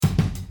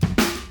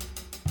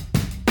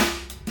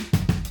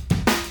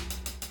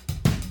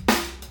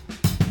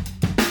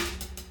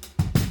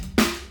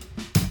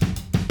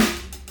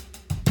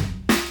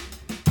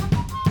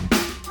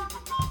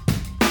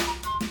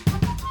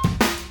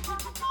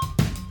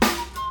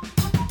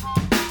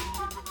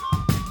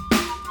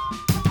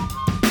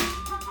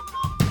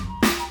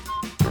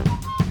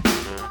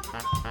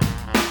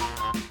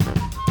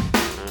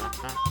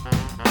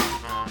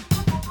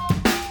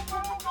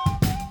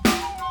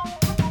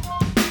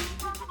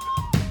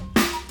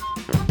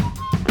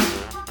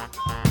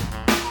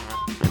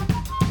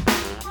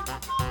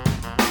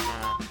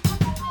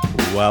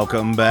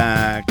Welcome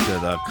back to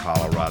the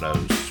Colorado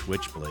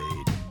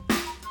Switchblade.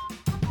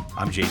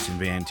 I'm Jason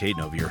Van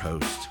Tatenhove, your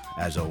host,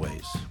 as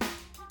always.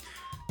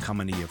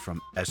 Coming to you from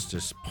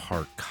Estes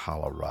Park,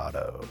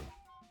 Colorado.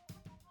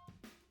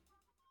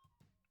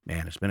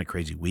 Man, it's been a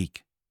crazy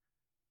week.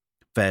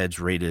 Feds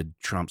raided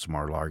Trump's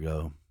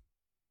Mar-a-Lago.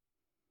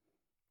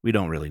 We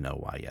don't really know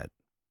why yet.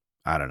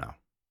 I don't know.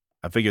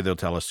 I figure they'll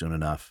tell us soon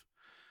enough.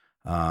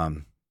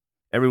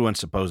 Everyone's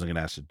supposing it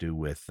has to do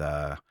with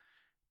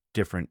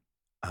different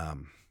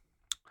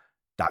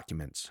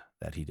documents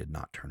that he did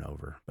not turn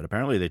over. But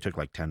apparently they took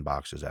like 10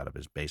 boxes out of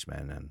his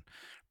basement and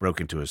broke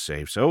into his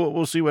safe. So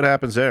we'll see what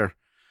happens there.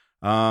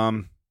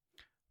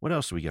 What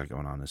else do we got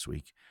going on this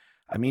week?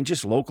 I mean,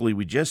 just locally,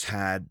 we just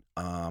had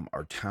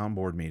our town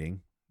board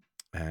meeting.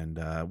 And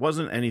it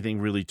wasn't anything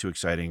really too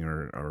exciting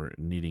or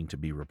needing to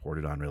be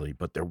reported on, really.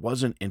 But there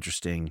was an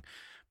interesting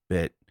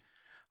bit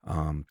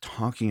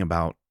talking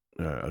about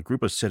a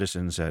group of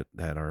citizens that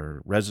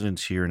are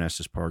residents here in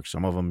Estes Park.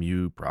 Some of them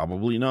you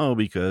probably know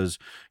because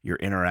you're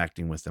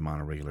interacting with them on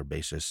a regular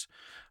basis,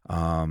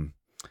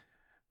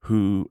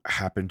 who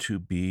happen to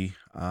be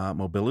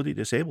mobility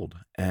disabled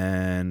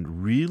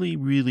and really,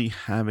 really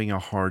having a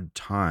hard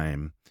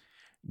time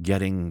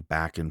getting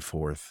back and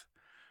forth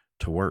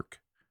to work,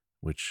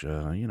 which,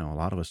 a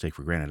lot of us take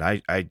for granted.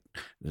 It's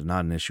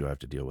not an issue I have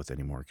to deal with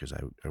anymore because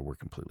I work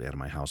completely out of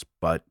my house,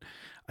 but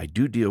I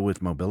do deal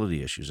with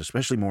mobility issues,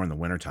 especially more in the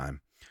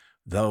wintertime.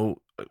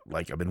 Though,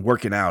 like, I've been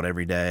working out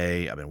every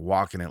day. I've been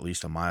walking at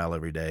least a mile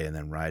every day and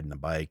then riding a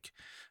bike,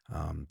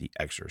 the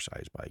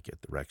exercise bike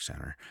at the rec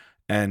center,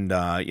 and,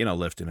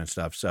 lifting and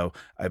stuff. So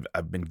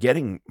I've been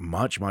getting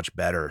much, much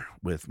better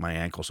with my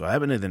ankle. So I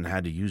haven't even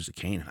had to use the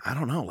cane. I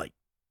don't know, like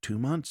 2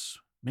 months,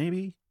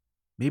 maybe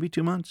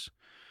 2 months.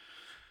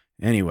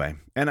 Anyway,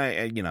 and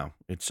I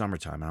it's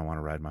summertime and I want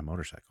to ride my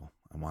motorcycle.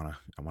 I want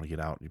to get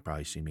out. You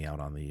probably see me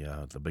out on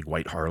the big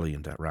white Harley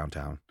around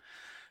town.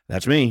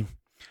 That's me.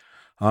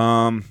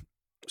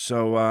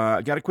 So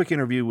I got a quick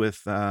interview with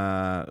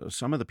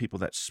some of the people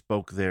that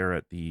spoke there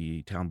at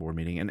the town board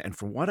meeting, and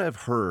from what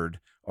I've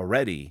heard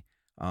already,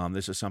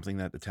 this is something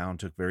that the town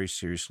took very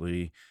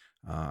seriously.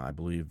 I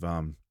believe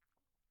the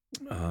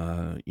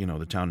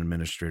town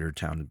administrator,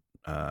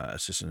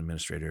 assistant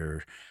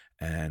administrator,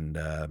 and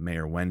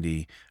Mayor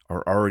Wendy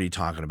are already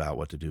talking about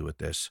what to do with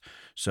this.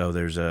 So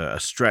there's a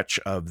stretch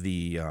of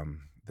the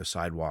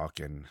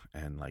sidewalk and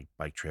like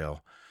bike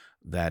trail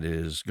that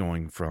is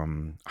going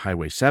from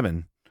Highway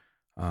 7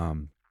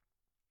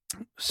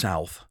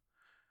 south,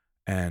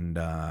 and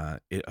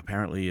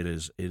apparently it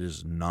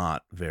is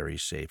not very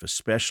safe,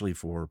 especially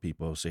for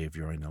people, say if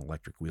you're in an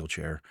electric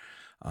wheelchair,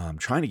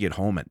 trying to get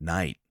home at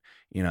night.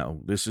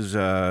 This is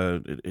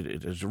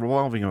it is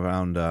revolving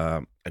around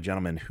a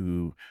gentleman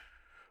who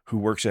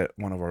works at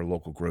one of our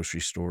local grocery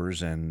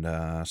stores and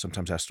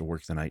sometimes has to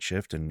work the night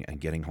shift, and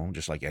getting home,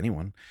 just like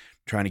anyone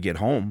trying to get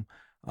home,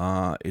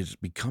 is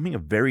becoming a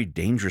very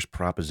dangerous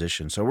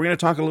proposition. So we're going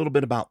to talk a little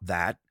bit about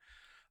that.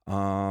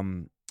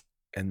 And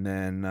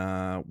then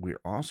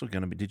we're also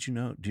going to be, do you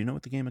know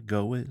what the game of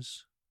Go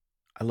is?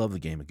 I love the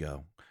game of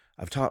Go.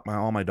 I've taught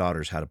all my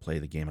daughters how to play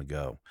the game of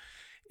Go.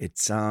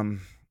 It's,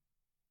 what's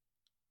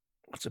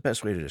the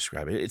best way to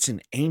describe it? It's an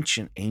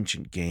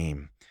ancient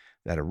game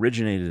that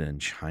originated in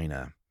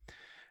China.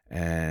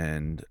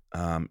 And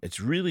it's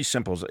really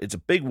simple. It's a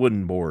big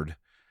wooden board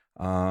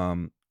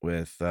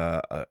with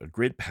a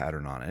grid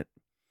pattern on it.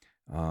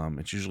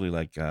 It's usually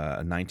like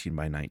a 19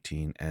 by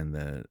 19,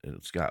 and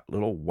it's got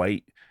little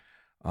white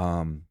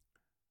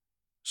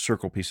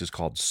circle pieces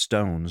called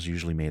stones,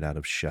 usually made out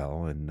of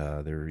shell, and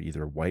they're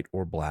either white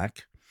or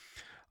black.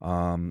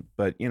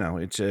 But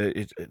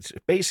it's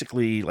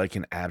basically like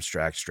an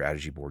abstract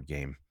strategy board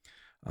game.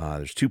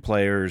 There's 2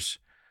 players.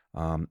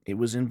 It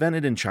was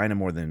invented in China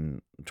more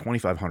than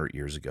 2,500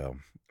 years ago,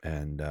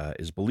 and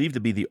is believed to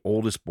be the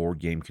oldest board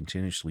game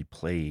continuously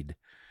played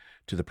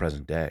to the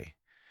present day.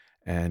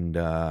 And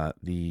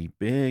the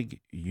big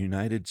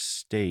United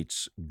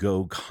States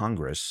Go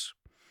Congress,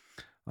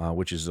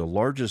 which is the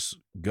largest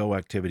Go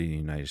activity in the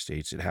United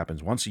States, it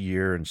happens once a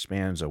year and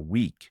spans a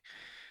week.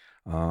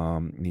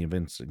 The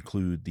events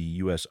include the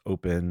U.S.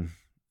 Open,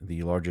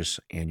 the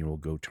largest annual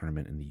Go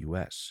tournament in the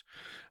U.S.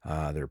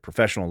 There are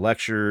professional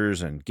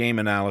lectures and game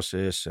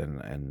analysis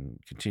and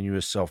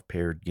continuous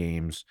self-paired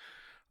games.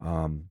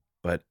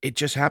 But it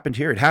just happened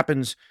here. It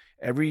happens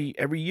every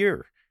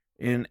year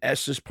in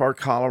Estes Park,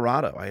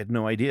 Colorado. I had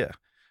no idea.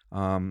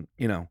 I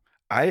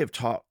have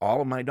taught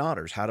all of my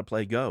daughters how to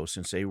play Go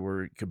since they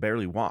could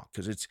barely walk,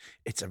 because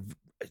it's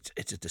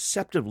a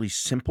deceptively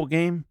simple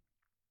game,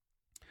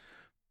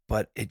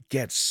 but it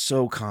gets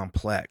so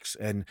complex.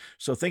 And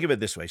so think of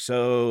it this way.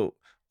 So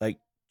like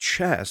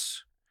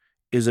chess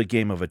is a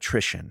game of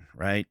attrition,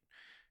 right?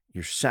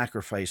 You're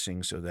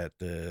sacrificing so that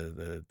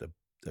the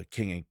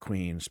king and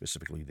queen,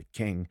 specifically the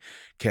king,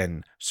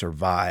 can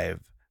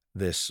survive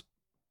this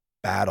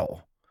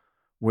battle.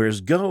 Whereas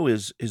Go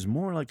is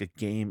more like a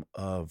game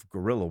of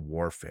guerrilla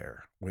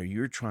warfare, where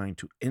you're trying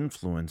to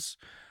influence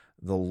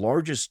the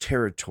largest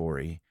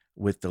territory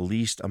with the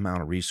least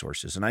amount of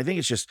resources. And I think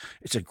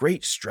it's a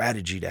great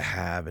strategy to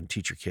have and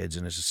teach your kids.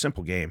 And it's a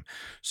simple game.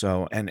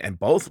 So, and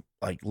both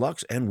like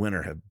Lux and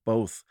Winter have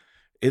both,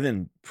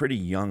 even pretty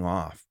young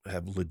off,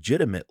 have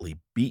legitimately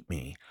beat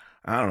me.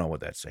 I don't know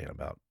what that's saying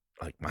about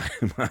like my,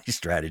 my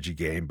strategy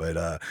game,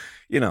 but,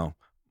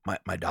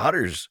 my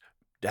daughters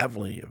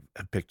definitely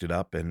have picked it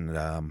up and,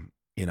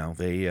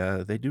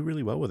 they do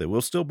really well with it.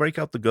 We'll still break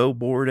out the Go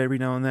board every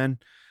now and then,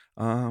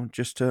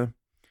 just to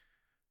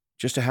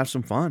have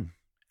some fun.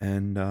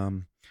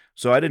 And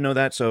so I didn't know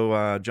that.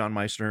 So John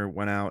Meissner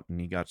went out and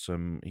he got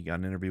an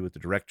interview with the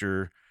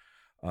director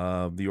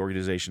of the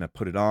organization that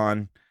put it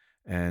on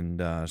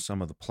and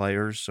some of the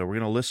players. So we're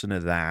gonna listen to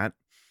that.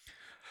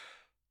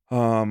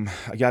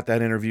 I got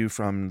that interview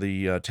from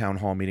the town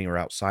hall meeting, or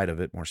outside of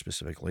it, more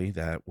specifically,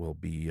 that we'll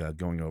be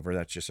going over.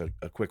 That's just a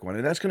quick one,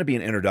 and that's going to be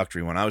an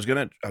introductory one. I was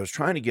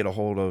trying to get a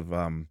hold of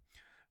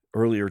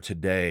earlier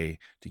today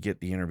to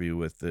get the interview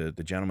with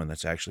the gentleman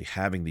that's actually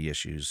having the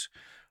issues,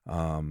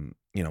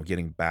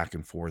 getting back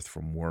and forth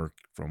from work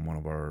from one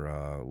of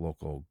our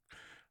local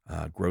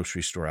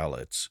grocery store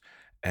outlets.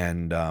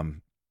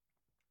 And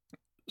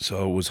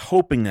so was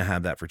hoping to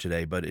have that for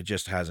today, but it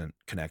just hasn't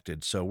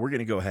connected. So we're going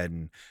to go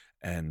ahead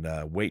and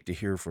wait to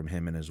hear from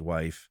him and his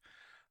wife.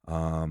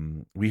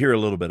 We hear a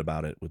little bit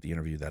about it with the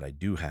interview that I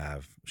do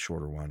have,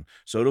 shorter one.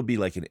 So it'll be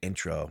like an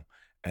intro,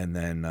 and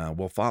then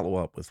we'll follow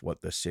up with what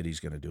the city's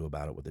going to do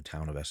about it, what the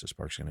town of Estes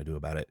Park's going to do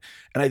about it.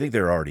 And I think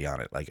they're already on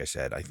it. Like I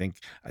said, I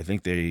think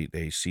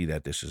they see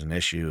that this is an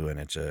issue, and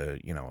it's a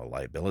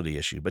liability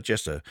issue, but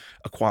just a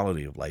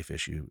quality of life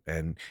issue.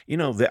 And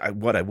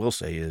what I will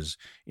say is,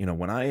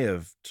 when I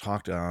have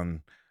talked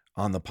on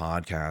the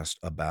podcast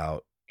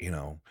about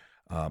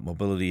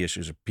mobility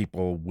issues, or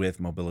people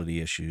with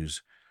mobility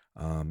issues,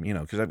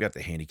 because I've got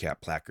the handicap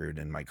placard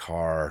in my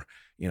car,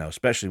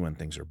 especially when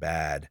things are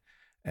bad.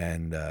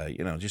 And,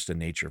 just the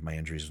nature of my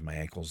injuries with my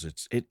ankles,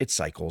 it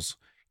cycles.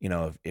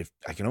 If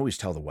I can always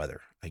tell the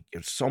weather, like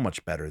it's so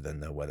much better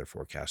than the weather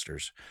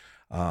forecasters.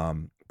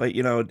 But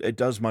it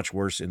does much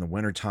worse in the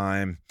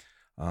wintertime,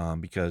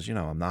 because,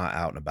 I'm not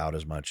out and about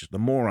as much. The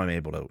more I'm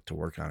able to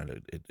work on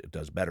it, it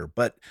does better.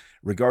 But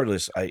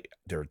regardless,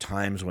 there are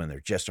times when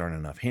there just aren't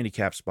enough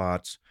handicap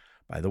spots.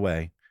 By the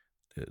way,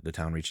 the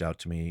town reached out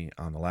to me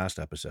on the last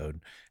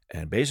episode,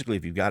 and basically,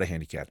 if you've got a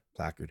handicap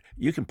placard,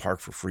 you can park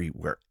for free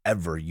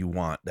wherever you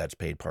want. That's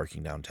paid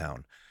parking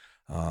downtown.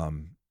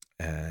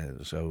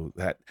 And so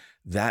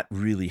that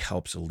really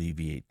helps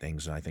alleviate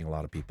things. And I think a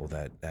lot of people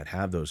that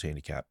have those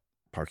handicap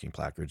parking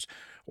placards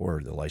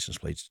or the license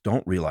plates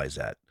don't realize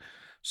that.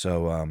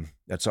 So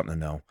that's something to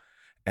know.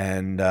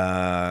 And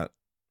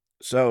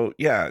so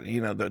yeah,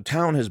 the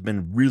town has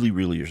been really,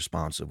 really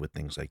responsive with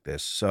things like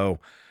this. So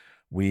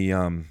we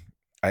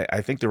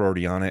I think they're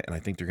already on it, and I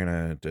think they're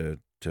gonna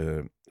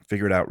to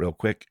figure it out real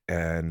quick.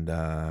 And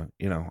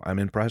I'm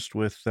impressed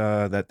with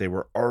that they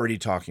were already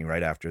talking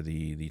right after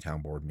the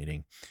town board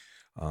meeting,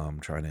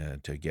 trying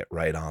to get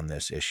right on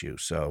this issue.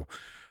 So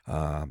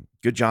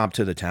good job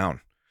to the town.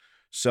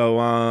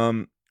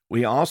 So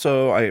we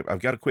also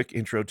I've got a quick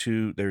intro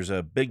to. There's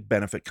a big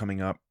benefit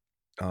coming up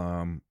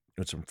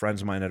with some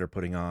friends of mine that are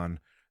putting on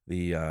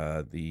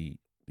the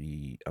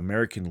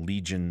American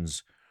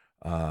Legion's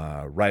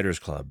Riders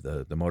Club,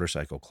 the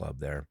motorcycle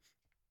club there.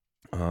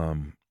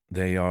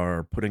 They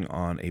are putting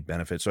on a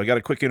benefit. So I got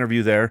a quick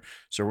interview there.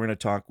 So we're going to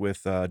talk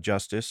with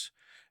Justice.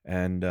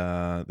 And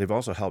they've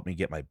also helped me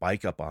get my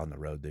bike up on the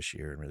road this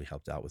year and really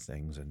helped out with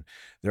things. And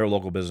they're a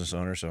local business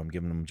owner, so I'm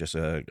giving them just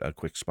a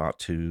quick spot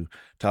to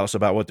tell us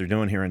about what they're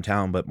doing here in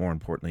town. But more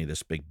importantly,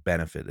 this big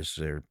benefit. This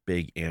is their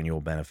big annual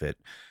benefit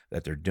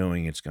that they're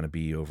doing. It's going to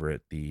be over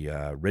at the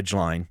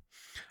Ridgeline.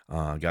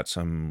 Got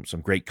some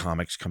great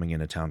comics coming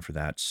into town for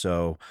that.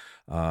 So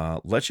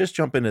let's just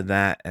jump into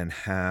that and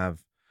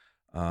have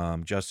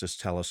Justice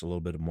tell us a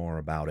little bit more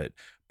about it.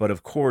 But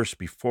of course,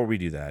 before we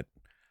do that,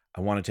 I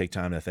want to take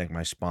time to thank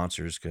my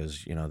sponsors,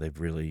 because they've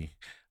really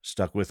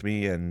stuck with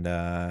me, and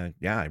I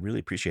really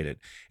appreciate it.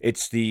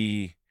 It's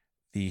the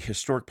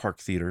Historic Park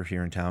Theater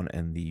here in town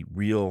and the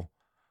Real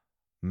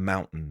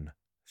Mountain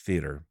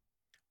Theater,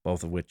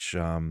 both of which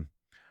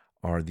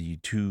are the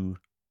two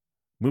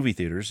movie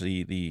theaters.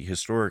 The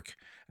Historic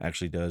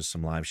actually does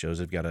some live shows.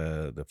 They've got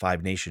the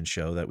Five Nations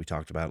show that we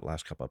talked about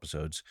last couple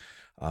episodes,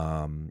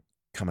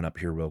 coming up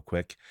here real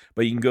quick.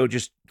 But you can go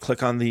just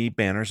click on the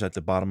banners at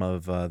the bottom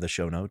of the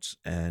show notes,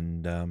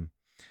 and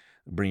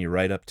bring you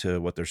right up to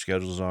what their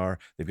schedules are.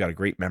 They've got a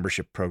great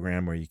membership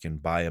program where you can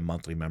buy a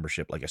monthly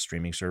membership, like a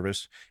streaming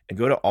service, and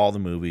go to all the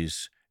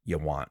movies you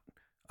want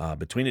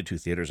between the two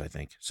theaters, I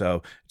think.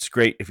 So it's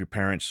great if your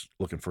parents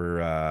looking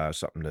for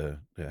something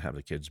to have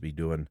the kids be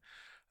doing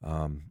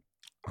on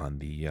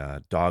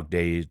the dog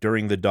days,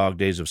 during the dog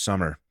days of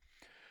summer.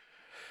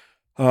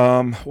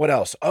 What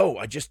else? Oh,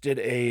 I just did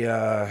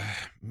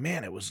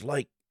man, it was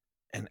like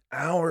an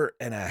hour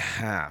and a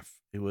half.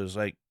 It was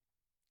like,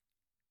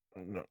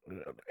 no,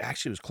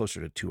 actually, it was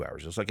closer to 2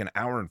 hours. It was like an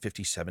hour and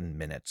 57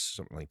 minutes,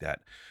 something like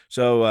that.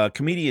 So,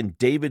 comedian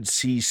David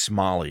C.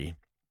 Smalley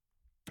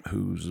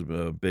who's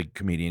a big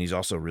comedian. He's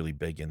also really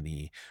big in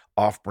the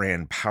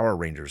off-brand Power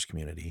Rangers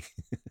community.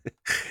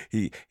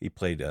 He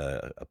played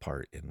a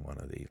part in one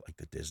of the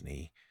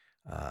Disney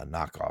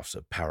knockoffs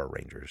of Power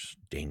Rangers,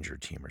 Danger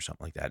Team or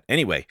something like that.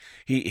 Anyway,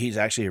 he's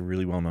actually a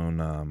really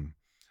well-known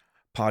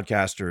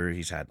podcaster.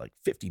 He's had like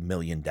 50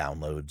 million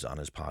downloads on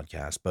his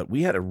podcast. But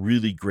we had a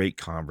really great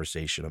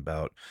conversation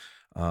about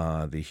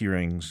the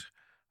hearings,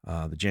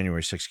 the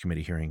January 6th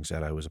committee hearings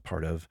that I was a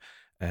part of,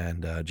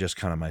 and just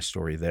kind of my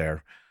story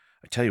there.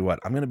 I tell you what,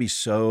 I'm going to be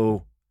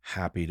so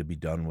happy to be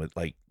done with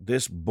like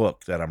this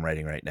book that I'm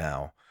writing right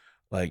now.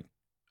 Like,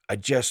 I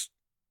just,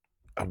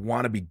 I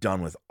want to be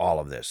done with all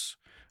of this.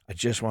 I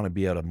just want to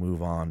be able to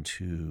move on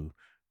to,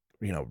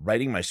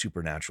 writing my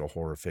supernatural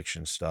horror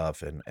fiction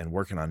stuff and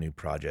working on new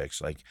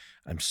projects. Like,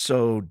 I'm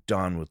so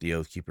done with the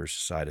Oath Keepers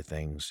side of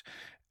things.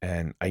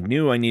 And I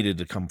knew I needed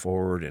to come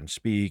forward and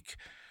speak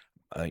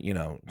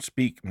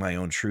my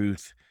own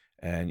truth.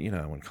 And,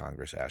 when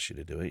Congress asks you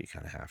to do it, you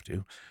kind of have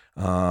to.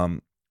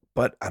 Um,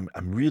 but I'm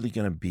really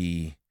going to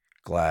be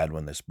glad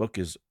when this book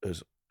is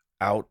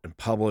out and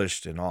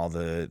published and all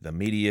the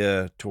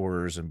media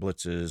tours and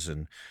blitzes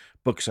and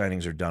book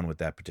signings are done with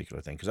that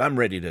particular thing. Cause I'm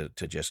ready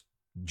to just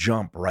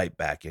jump right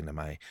back into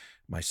my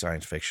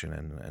science fiction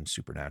and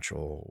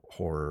supernatural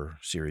horror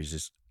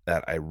series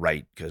that I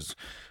write because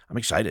I'm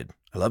excited.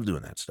 I love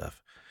doing that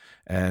stuff.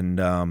 And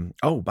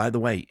oh, by the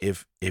way,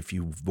 if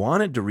you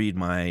wanted to read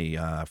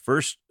my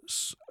first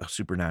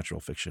supernatural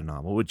fiction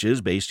novel, which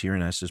is based here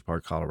in Estes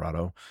Park,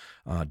 Colorado,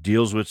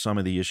 deals with some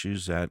of the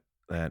issues that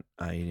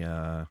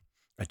I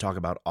talk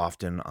about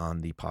often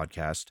on the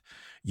podcast.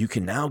 You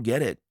can now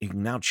get it. You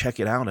can now check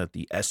it out at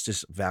the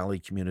Estes Valley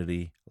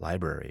Community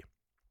Library.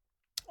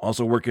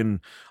 Also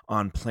working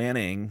on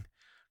planning,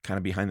 kind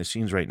of behind the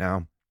scenes right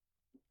now,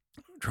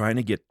 trying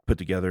to get put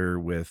together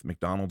with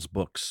McDonald's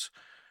Books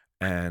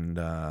and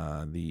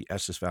the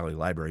Estes Valley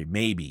Library.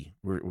 Maybe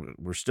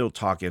we're still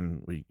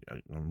talking.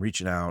 I'm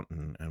reaching out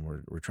and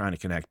we're trying to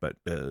connect. But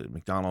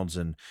McDonald's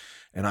and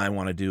I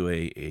want to do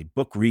a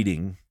book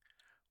reading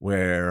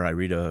where I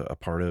read a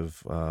part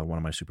of one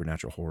of my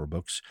supernatural horror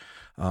books,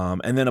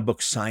 and then a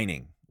book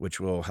signing, which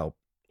will help,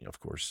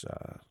 of course,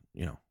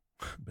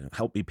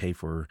 help me pay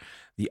for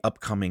the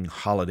upcoming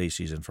holiday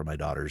season for my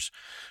daughters.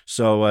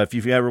 So if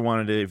you ever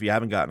wanted to, if you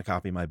haven't gotten a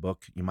copy of my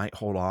book, you might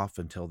hold off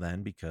until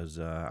then because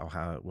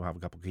we'll have a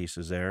couple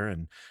cases there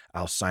and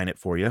I'll sign it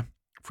for you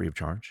free of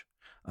charge.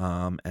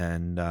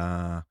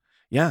 Yeah,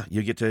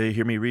 you get to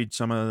hear me read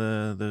some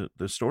of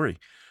the story.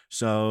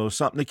 So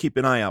something to keep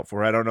an eye out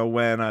for. I don't know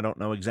when, I don't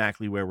know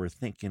exactly where we're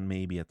thinking,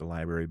 maybe at the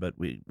library, but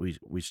we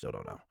still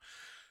don't know.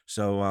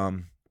 So,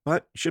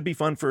 but should be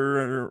fun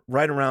for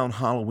right around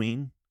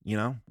Halloween.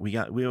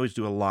 We always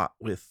do a lot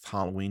with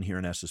Halloween here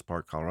in Estes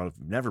Park, Colorado.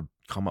 We've never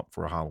come up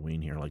for a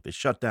Halloween here. Like they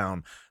shut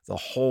down the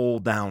whole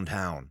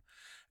downtown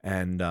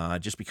and it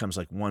just becomes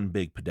like one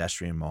big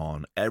pedestrian mall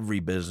and every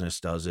business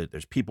does it.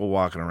 There's people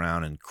walking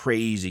around in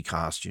crazy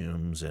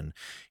costumes and,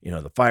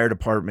 the fire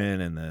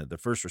department and the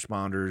first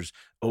responders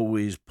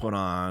always put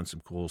on some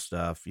cool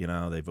stuff.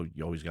 They've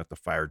always got the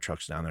fire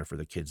trucks down there for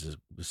the kids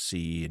to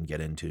see and get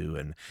into.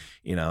 And,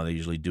 they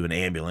usually do an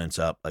ambulance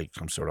up, like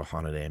some sort of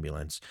haunted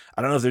ambulance.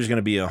 I don't know if there's going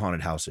to be a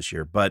haunted house this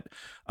year, but,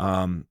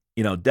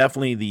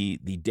 definitely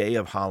the day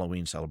of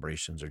Halloween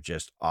celebrations are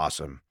just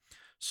awesome.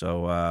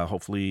 So,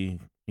 hopefully,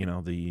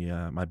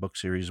 the my book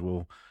series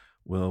will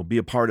be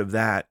a part of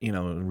that,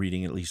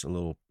 reading at least a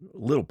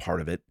little part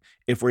of it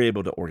if we're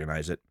able to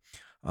organize it.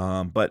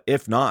 But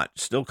if not,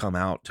 still come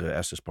out to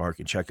Estes Park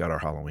and check out our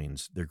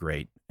Halloweens. They're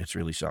great. It's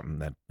really something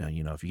that,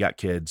 if you got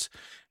kids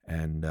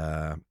and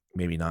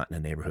maybe not in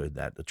a neighborhood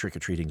that the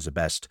trick-or-treating is the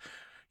best,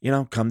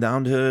 come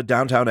down to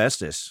downtown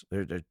Estes.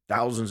 There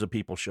thousands of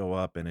people show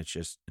up and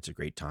it's a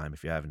great time.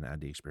 If you haven't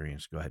had the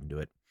experience, go ahead and do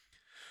it.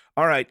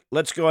 All right,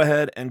 let's go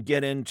ahead and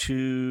get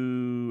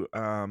into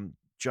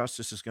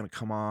Justice is going to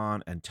come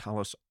on and tell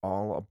us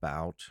all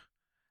about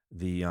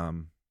the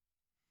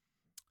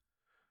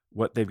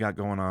what they've got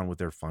going on with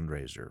their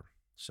fundraiser.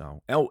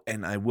 So,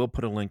 and I will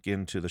put a link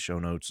into the show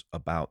notes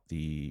about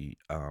the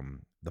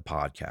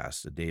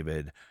podcast, the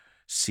David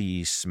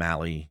C.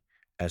 Smalley,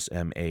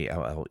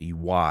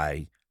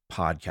 Smalley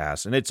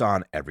podcast, and it's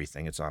on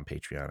everything. It's on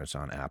Patreon, it's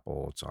on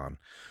Apple, it's on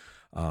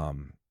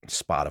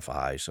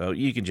Spotify, so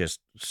you can just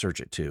search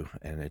it too.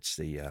 And it's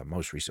the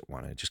most recent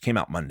one. It just came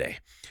out Monday,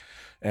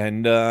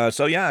 and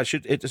so yeah,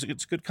 it's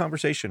a good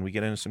conversation. We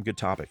get into some good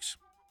topics.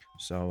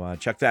 So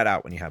check that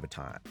out when you have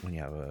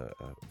a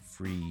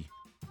free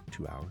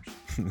 2 hours.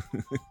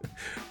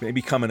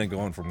 Maybe coming and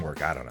going from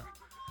work. I don't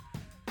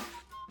know.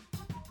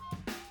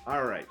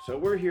 All right, so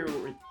we're here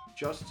with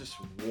Justice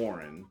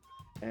Warren,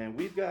 and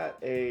we've got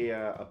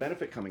a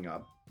benefit coming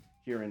up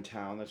here in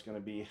town that's going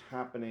to be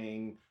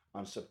happening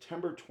on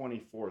September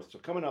 24th. So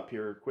coming up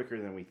here quicker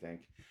than we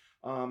think.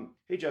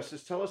 Hey,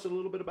 Justice, tell us a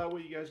little bit about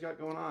what you guys got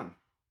going on.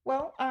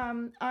 Well,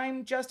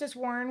 I'm Justice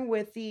Warren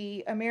with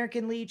the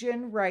American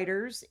Legion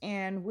Writers,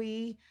 and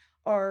we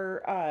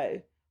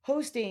are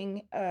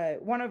hosting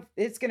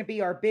it's going to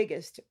be our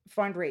biggest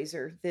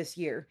fundraiser this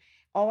year.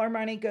 All our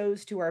money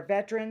goes to our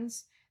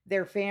veterans,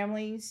 their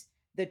families,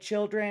 the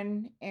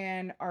children,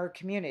 and our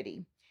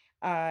community.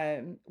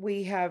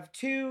 We have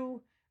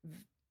two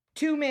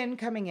men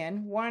coming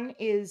in. One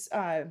is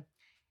uh,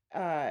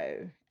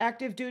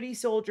 active duty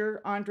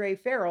soldier Andre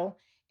Farrell,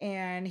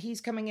 and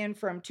he's coming in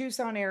from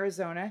Tucson,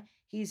 Arizona.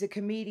 He's a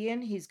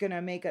comedian. He's going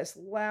to make us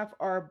laugh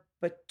our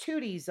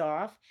batooties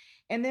off.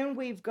 And then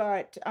we've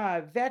got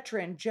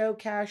veteran Joe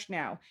Cash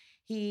now.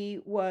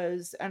 He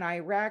was an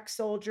Iraq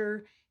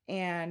soldier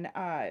and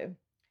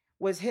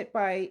was hit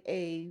by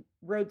a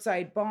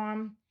roadside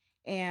bomb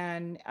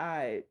and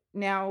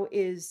now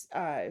is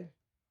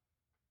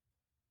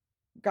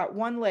got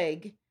one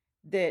leg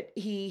that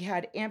he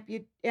had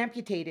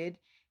amputated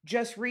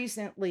just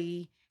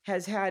recently,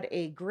 has had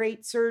a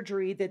great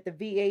surgery that the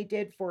VA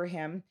did for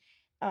him.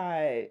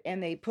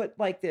 And they put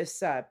like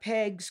this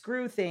peg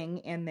screw thing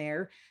in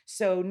there.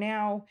 So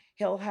now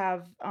he'll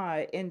have,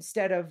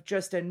 instead of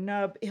just a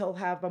nub, he'll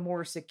have a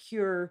more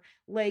secure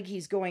leg.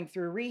 He's going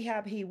through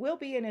rehab. He will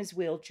be in his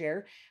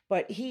wheelchair,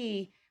 but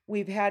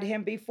we've had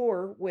him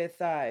before with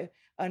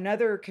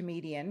another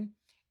comedian,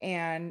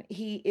 and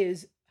he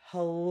is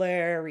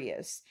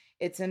hilarious.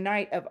 It's a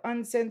night of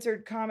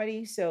uncensored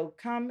comedy, so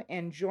come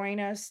and join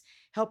us.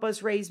 Help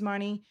us raise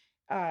money.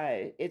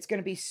 It's going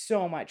to be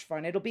so much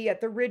fun. It'll be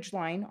at the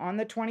Ridgeline on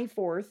the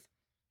 24th,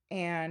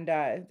 and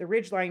the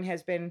Ridgeline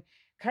has been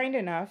kind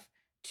enough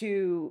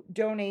to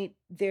donate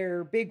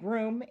their big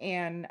room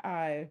and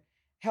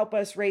help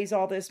us raise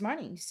all this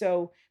money.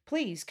 So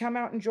please come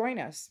out and join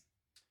us.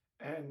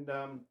 And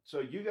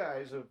so you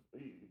guys have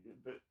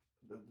the,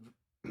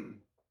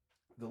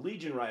 the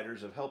Legion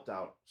riders have helped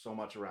out so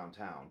much around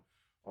town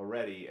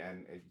already.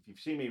 And if you've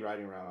seen me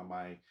riding around on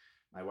my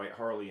white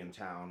Harley in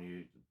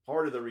town,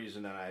 part of the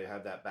reason that I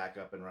have that back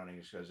up and running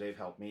is because they've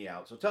helped me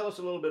out. So tell us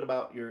a little bit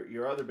about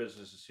your other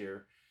businesses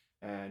here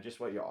and just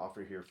what you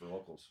offer here for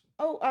locals.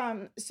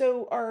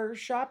 So our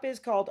shop is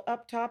called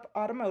Up Top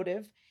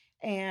Automotive.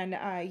 And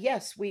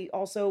yes, we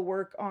also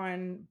work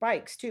on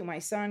bikes too. My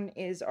son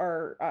is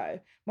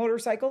our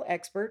motorcycle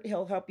expert.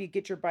 He'll help you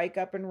get your bike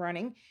up and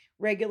running,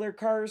 regular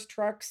cars,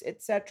 trucks,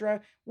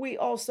 etc. We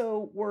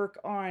also work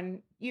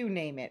on, you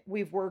name it.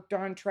 We've worked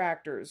on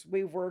tractors,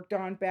 we've worked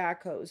on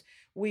backhoes,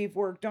 we've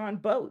worked on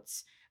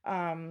boats,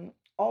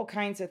 all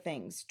kinds of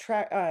things,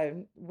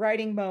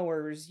 riding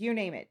mowers, you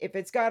name it. If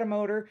it's got a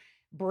motor,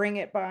 bring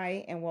it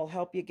by and we'll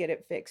help you get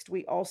it fixed.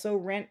 We also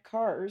rent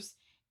cars.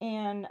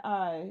 And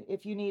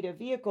if you need a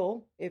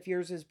vehicle, if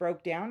yours is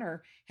broke down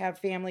or have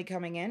family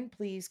coming in,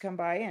 please come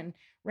by and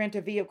rent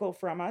a vehicle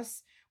from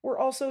us. We're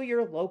also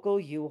your local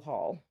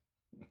U-Haul.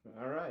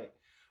 All right.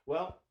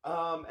 Well,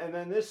 and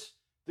then this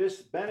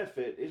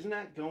benefit, isn't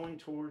that going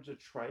towards a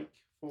trike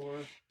for?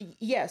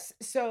 Yes.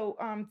 So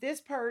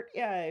this part,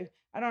 I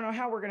don't know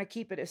how we're going to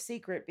keep it a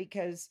secret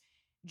because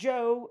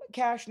Joe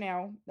Cash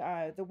now,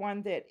 the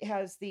one that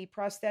has the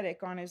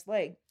prosthetic on his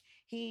leg,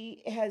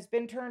 he has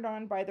been turned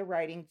on by the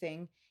writing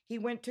thing. He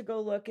went to go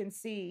look and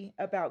see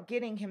about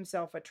getting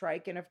himself a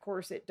trike, and of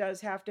course, it does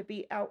have to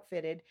be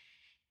outfitted.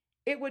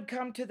 It would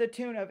come to the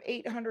tune of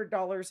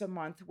 $800 a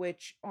month,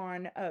 which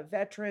on a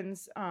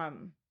veteran's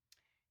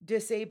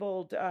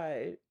disabled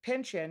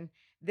pension,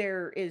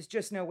 there is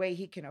just no way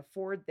he can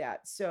afford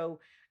that.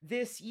 So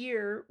this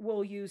year,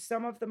 we'll use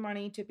some of the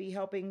money to be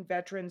helping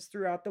veterans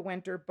throughout the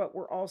winter, but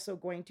we're also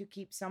going to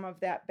keep some of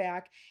that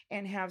back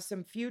and have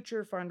some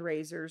future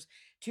fundraisers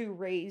to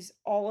raise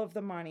all of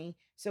the money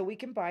so we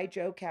can buy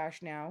Joe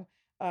Cash now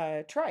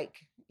a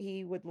trike.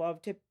 He would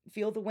love to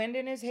feel the wind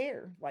in his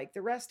hair like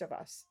the rest of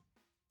us.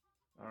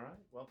 All right.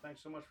 Well,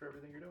 thanks so much for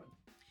everything you're doing.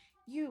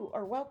 You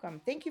are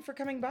welcome. Thank you for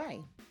coming by.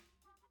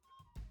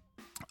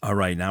 All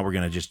right, now we're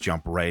going to just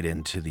jump right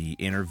into the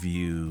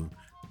interview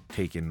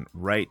taken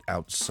right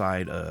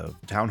outside of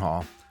Town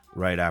Hall,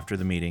 right after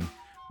the meeting,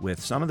 with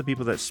some of the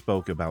people that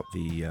spoke about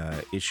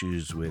the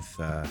issues with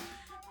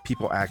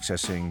people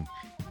accessing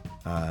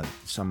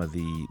some of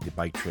the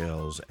bike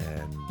trails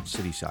and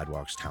city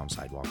sidewalks, town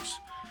sidewalks.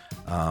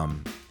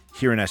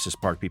 Here in Estes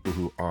Park, people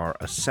who are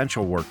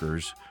essential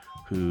workers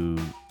who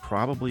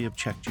probably have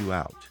checked you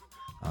out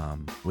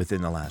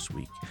within the last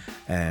week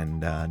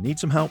and need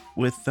some help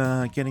with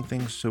getting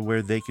things to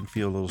where they can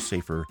feel a little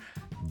safer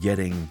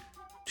getting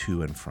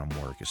to and from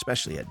work,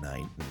 especially at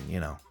night.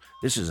 And,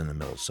 this is in the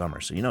middle of summer,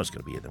 so it's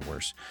going to be even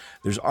worse.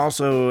 There's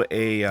also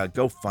a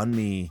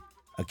GoFundMe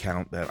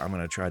account that I'm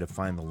going to try to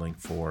find the link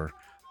for.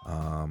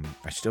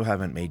 I still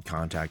haven't made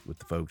contact with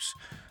the folks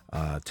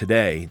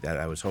today that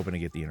I was hoping to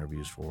get the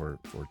interviews for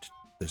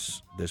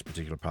this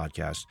particular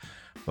podcast,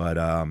 but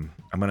I'm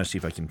going to see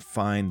if I can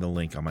find the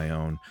link on my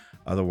own.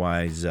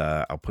 Otherwise,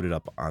 I'll put it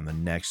up on the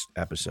next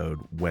episode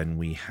when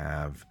we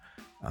have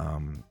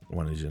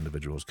one of these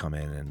individuals come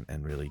in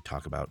and really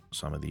talk about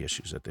some of the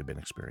issues that they've been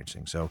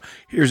experiencing. So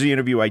here's the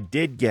interview I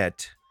did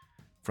get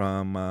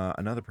from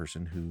another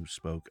person who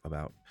spoke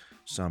about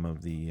some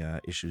of the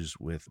issues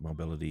with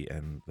mobility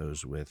and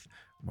those with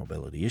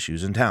mobility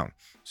issues in town.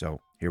 So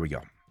here we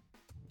go.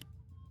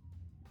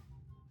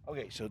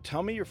 Okay, so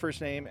tell me your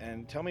first name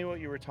and tell me what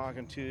you were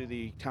talking to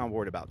the town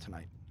board about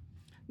tonight.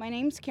 My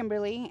name's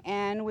Kimberly,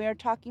 and we are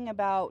talking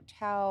about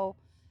how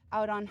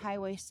out on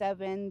Highway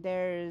 7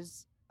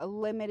 there's a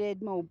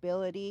limited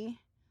mobility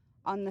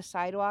on the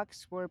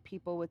sidewalks for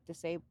people with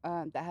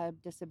that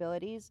have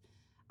disabilities.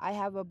 I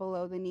have a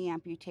below the knee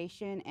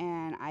amputation,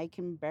 and I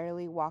can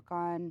barely walk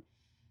on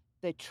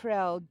the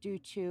trail due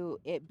to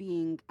it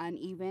being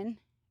uneven.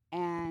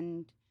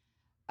 And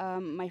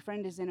my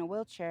friend is in a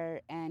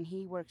wheelchair, and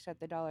he works at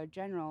the Dollar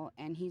General,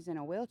 and he's in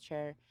a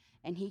wheelchair,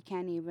 and he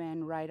can't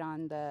even ride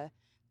on the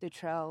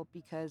trail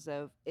because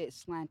of it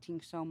slanting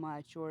so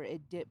much, or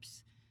it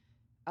dips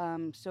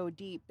so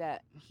deep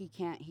that he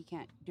can't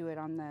do it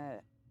on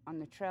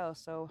the trail.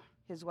 So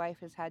his wife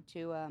has had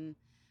to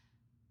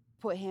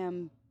put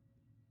him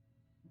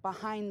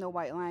behind the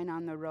white line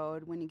on the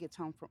road when he gets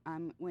home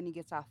from when he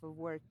gets off of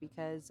work,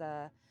 because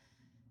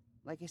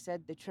like I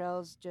said, the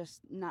trail's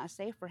just not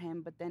safe for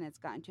him. But then it's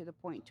gotten to the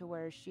point to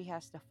where she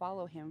has to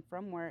follow him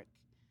from work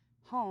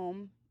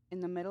home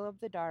in the middle of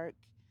the dark,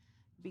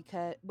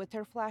 because with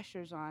her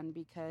flashers on,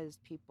 because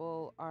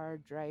people are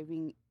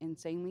driving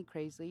insanely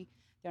crazy.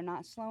 They're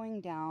not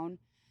slowing down.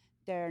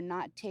 They're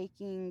not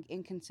taking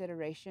in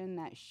consideration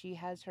that she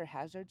has her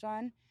hazards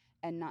on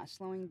and not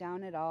slowing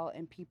down at all.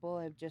 And people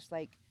have just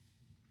like,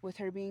 with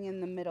her being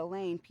in the middle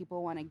lane,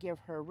 people want to give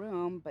her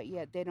room, but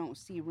yet they don't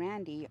see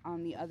Randy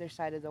on the other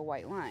side of the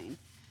white line.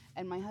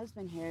 And my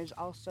husband here is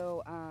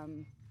also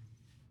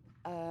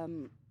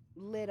um,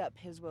 lit up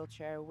his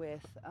wheelchair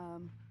with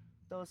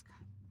those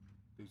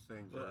These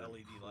things The are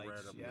LED lights,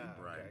 incredibly yeah,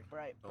 bright. okay.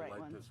 bright, They'll bright light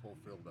ones. this whole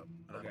field up.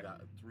 And Okay. I've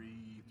got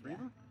three Yeah, of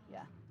them?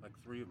 yeah. Like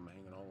three of them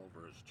hanging all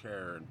over his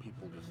chair, and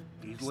people just,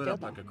 he's lit Still up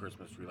don't. like a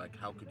Christmas tree. Like,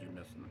 how could you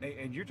miss him?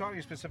 And you're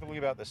talking specifically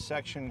about the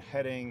section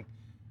heading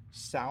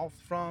south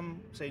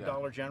from, say, Yeah,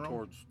 Dollar General?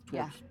 Towards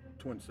Yeah.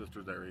 Twin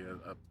Sisters area,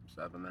 up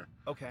 7 there.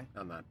 Okay.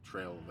 On that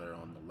trail there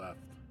on the left.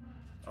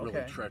 It's Okay.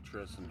 really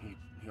treacherous, and he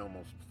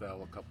almost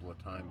fell a couple of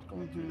times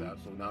going through that.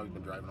 So now he's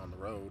been driving on the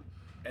road.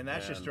 And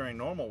that's just And- during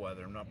normal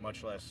weather, not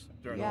much less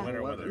during Yeah. the winter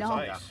Normal when weather.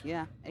 there's No, ice.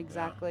 yeah,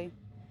 exactly.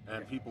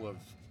 And people have,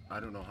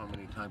 I don't know how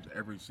many times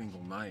every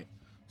single night,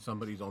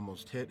 somebody's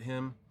almost hit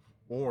him,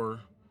 or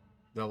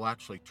they'll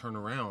actually turn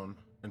around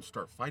and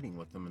start fighting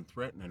with him and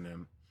threatening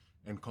him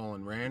and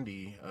calling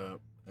Randy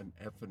an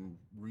effing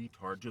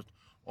retard, just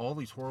all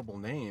these horrible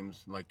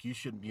names, like you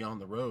shouldn't be on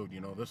the road,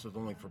 this is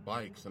only for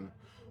bikes. And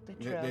The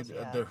trails,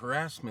 the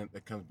harassment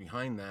that comes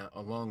behind that,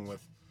 along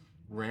with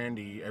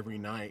Randy every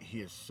night,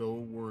 he is so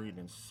worried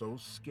and so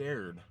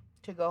scared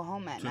to go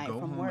home at to night go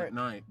from home work. at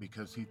night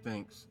because he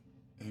thinks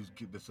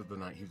this is the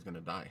night he's going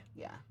to die.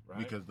 Yeah. Right.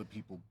 Because the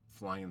people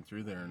flying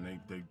through there, and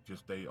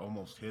they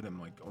almost hit him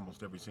like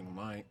almost every single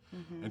night.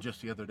 And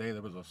just the other day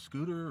there was a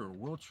scooter or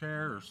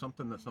wheelchair or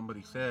something that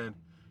somebody said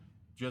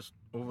just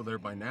over there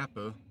by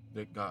Napa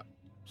that got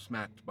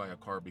smacked by a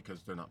car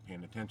because they're not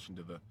paying attention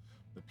to the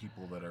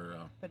people that are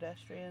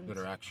Pedestrians.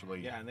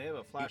 actually Yeah, and they have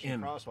a flashing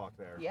in. crosswalk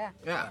there. Yeah.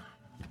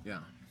 yeah.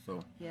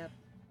 So Yep.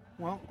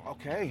 Well,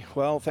 okay.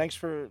 Well, thanks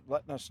for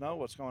letting us know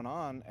what's going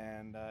on,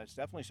 and it's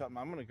definitely something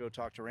I'm going to go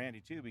talk to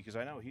Randy too, because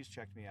I know he's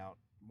checked me out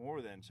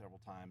more than several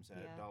times at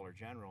Yeah. Dollar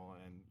General,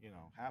 and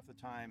half the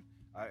time,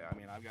 I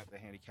mean, I've got the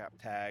handicap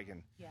tag,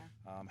 and Yeah.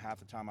 half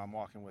the time I'm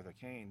walking with a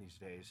cane these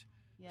days.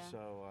 Yeah.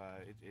 So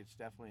it's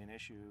definitely an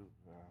issue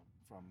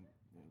from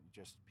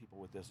just people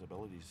with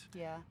disabilities.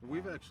 Yeah.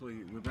 we've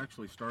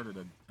actually started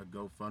a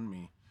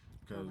GoFundMe,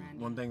 because Randy.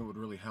 one thing that would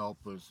really help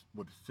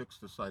would fix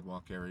the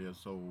sidewalk area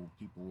so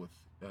people with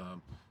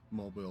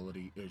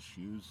mobility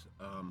issues,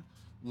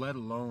 let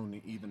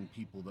alone even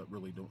people that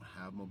really don't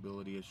have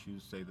mobility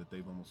issues, say that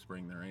they've almost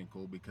sprained their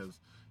ankle because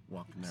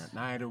walking there at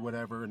night or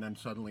whatever, and then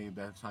suddenly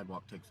that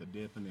sidewalk takes a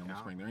dip and they almost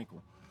sprain their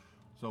ankle.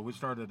 So we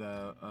started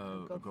a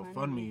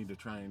GoFundMe to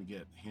try and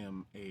get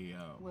him a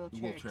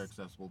wheelchair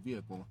accessible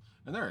vehicle,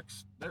 and they're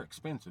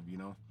expensive,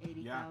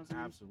 80,000.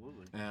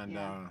 absolutely. And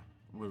Yeah.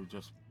 we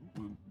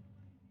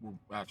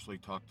actually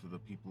talked to the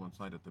people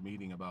inside at the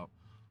meeting about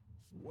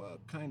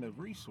what kind of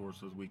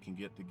resources we can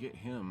get to get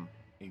him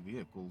a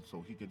vehicle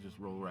so he could just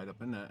roll right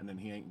up in that, and then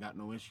he ain't got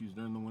no issues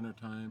during the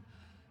wintertime.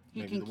 He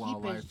Maybe can the keep his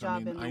wildlife.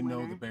 job in the I know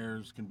winter. the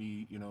bears can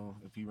be,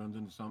 if he runs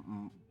into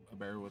something, a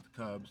bear with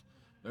cubs,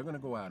 they're gonna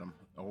go at him,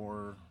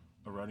 or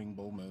a running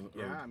bull moose,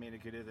 Yeah, I mean,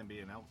 it could even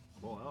be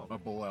bull elk. a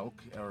bull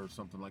elk or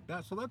something like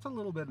that. So that's a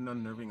little bit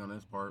unnerving on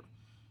his part.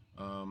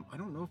 I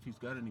don't know if he's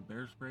got any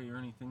bear spray or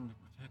anything to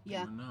protect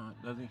Yeah. him or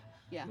not, does he?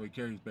 Yeah. So he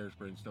carries bear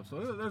spray and stuff.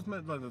 So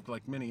there's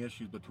like many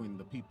issues between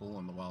the people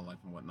and the wildlife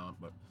and whatnot.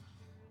 But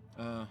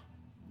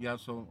yeah,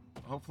 so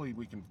hopefully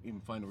we can even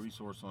find a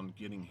resource on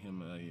getting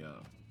him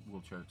a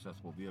wheelchair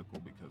accessible vehicle,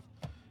 because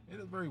it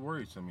is very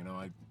worrisome.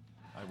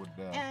 I would.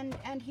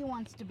 And he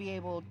wants to be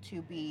able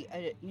to be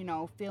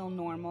feel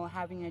normal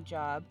having a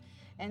job,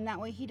 and that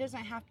way he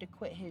doesn't have to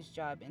quit his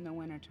job in the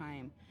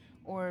wintertime,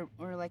 or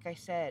like I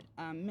said,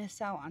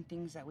 miss out on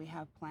things that we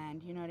have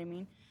planned. You know what I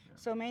mean?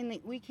 So mainly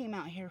we came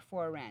out here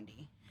for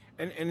Randy.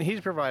 And he's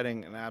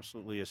providing an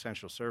absolutely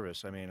essential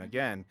service. I mean,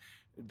 again,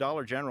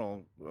 Dollar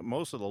General,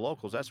 most of the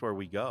locals, that's where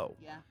we go.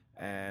 Yeah.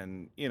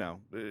 And,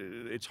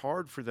 it's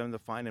hard for them to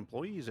find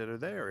employees that are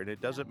there. And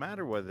it doesn't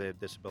matter whether they have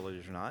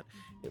disabilities or not.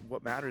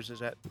 What matters is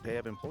that they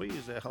have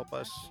employees that help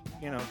us,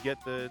 get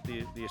the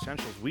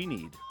essentials we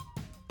need.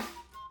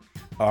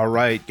 All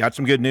right, got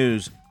some good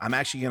news. I'm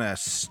actually going to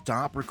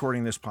stop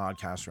recording this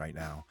podcast right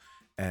now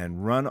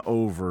and run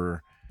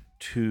over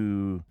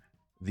to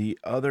the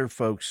other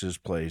folks'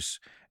 place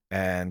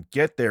and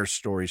get their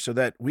story so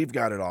that we've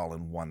got it all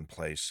in one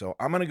place. So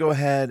I'm going to go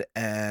ahead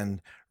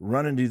and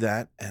run and do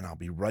that, and I'll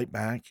be right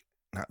back.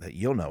 Not that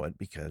you'll know it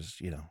because,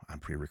 I'm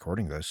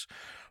pre-recording this.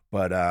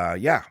 But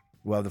yeah,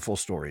 we'll have the full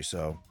story.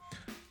 So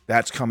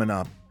that's coming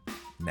up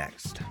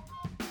next.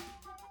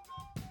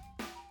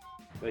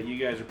 But you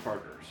guys are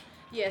partners.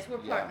 Yes, we're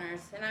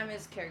partners, and I'm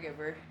his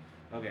caregiver.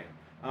 Okay.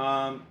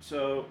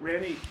 So,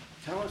 Randy,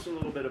 tell us a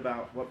little bit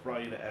about what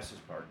brought you to Estes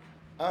Park.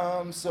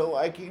 So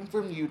I came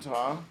from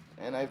Utah,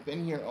 and I've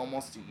been here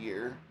almost a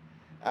year.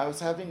 I was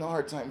having a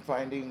hard time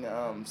finding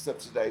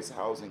subsidized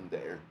housing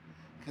there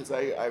because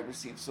I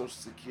received Social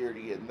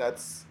Security, and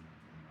that's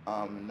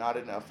not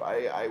enough.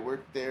 I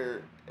worked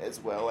there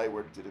as well. I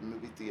worked at a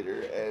movie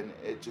theater, and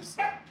it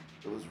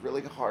was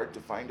really hard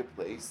to find a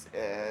place,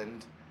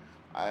 and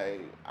I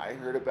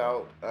heard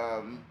about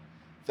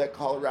that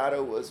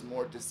Colorado was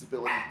more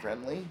disability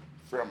friendly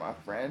from a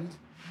friend,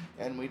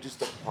 and we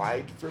just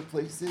applied for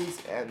places,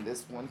 and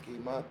this one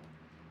came up,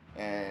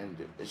 and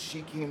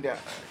she came down.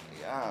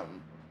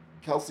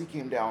 Kelsey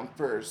came down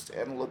first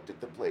and looked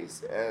at the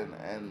place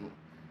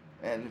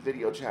and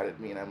video chatted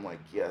me, and I'm like,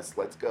 yes,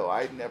 let's go.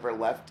 I'd never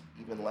left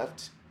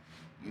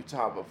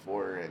Utah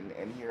before,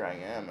 and here I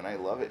am, and I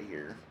love it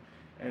here.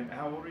 And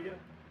how old are you?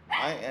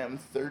 I am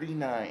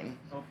 39.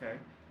 Okay.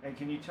 And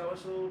can you tell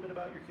us a little bit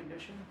about your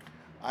condition?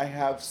 I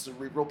have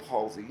cerebral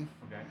palsy.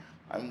 Okay.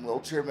 I'm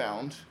wheelchair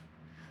bound.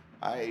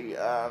 I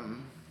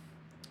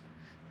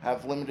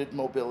have limited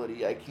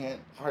mobility. I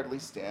can't hardly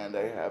stand.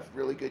 I have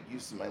really good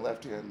use of my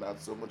left hand,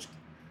 not so much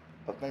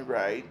of my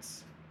right.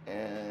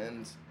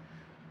 And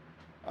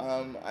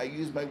I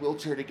use my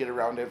wheelchair to get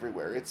around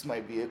everywhere. It's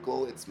my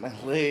vehicle, it's my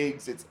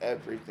legs, it's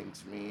everything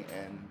to me.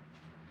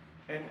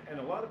 And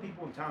a lot of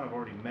people in town have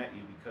already met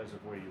you because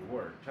of where you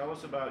work. Tell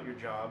us about your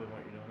job and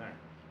what you're doing there.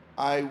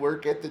 I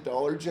work at the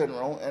Dollar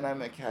General, and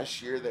I'm a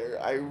cashier there.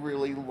 I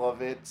really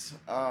love it.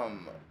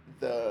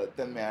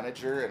 The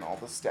manager and all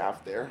the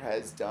staff there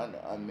has done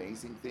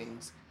amazing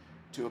things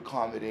to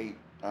accommodate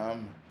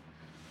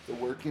the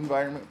work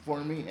environment for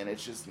me, and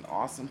it's just an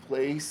awesome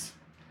place.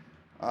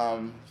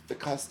 The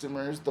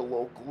customers, the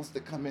locals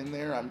that come in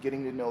there, I'm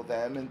getting to know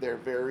them, and they're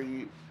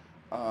very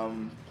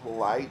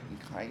polite and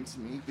kind to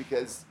me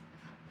because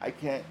I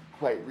can't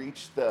quite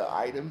reach the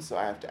items, so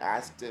I have to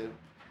ask to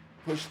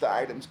push the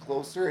items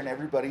closer, and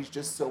everybody's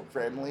just so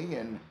friendly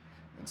and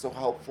so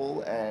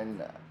helpful,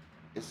 and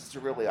it's just a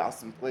really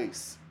awesome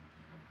place.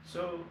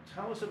 So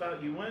tell us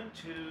about, you went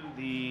to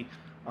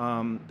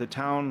the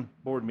town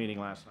board meeting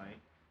last night.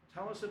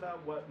 Tell us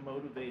about what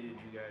motivated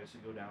you guys to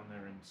go down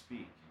there and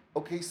speak.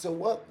 Okay, so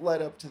what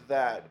led up to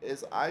that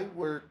is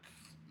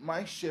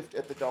my shift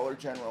at the Dollar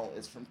General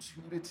is from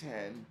 2 to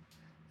 10,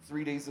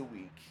 3 days a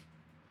week,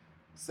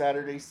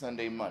 Saturday,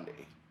 Sunday,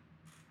 Monday.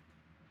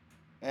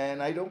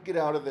 And I don't get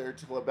out of there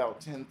till about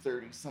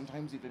 10:30,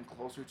 sometimes even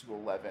closer to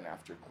 11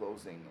 after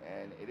closing.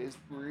 And it is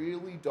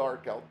really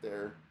dark out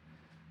there.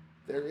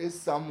 There is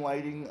some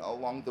lighting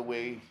along the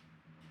way,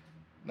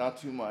 not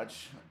too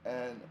much.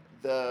 And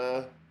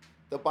the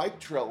bike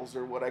trails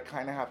are what I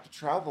kind of have to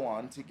travel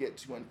on to get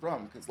to and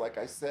from. Because like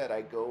I said,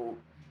 I go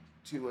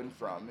to and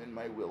from in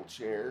my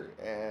wheelchair.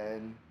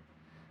 And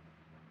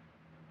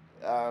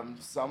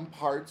some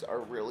parts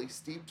are really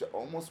steep to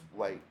almost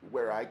like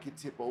where I could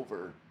tip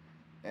over.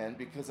 And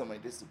because of my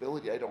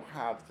disability, I don't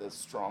have the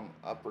strong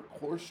upper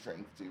core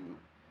strength to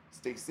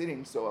stay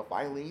sitting. So if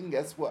I lean,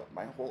 guess what?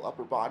 My whole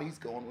upper body's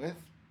going with,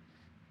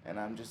 and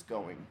I'm just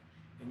going.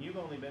 And you've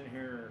only been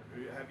here,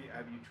 have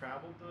you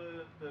traveled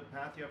the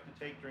path you have to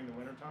take during the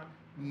wintertime?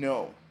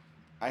 No,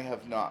 I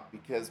have not,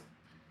 because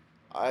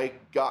I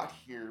got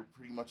here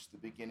pretty much the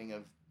beginning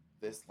of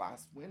this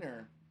last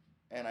winter,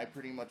 and I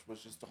pretty much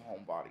was just a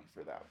homebody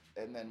for that.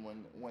 And then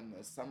when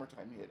the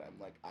summertime hit, I'm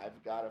like,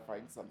 I've got to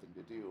find something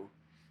to do.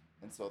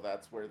 And so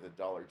that's where the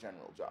Dollar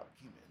General job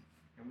came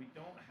in. And we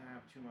don't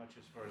have too much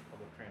as far as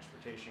public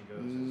transportation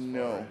goes,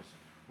 No. Far as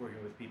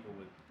working with people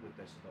with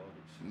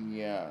disabilities.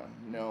 Yeah,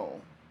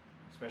 no.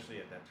 Especially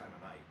at that time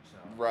of night. So.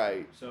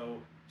 Right. So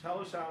tell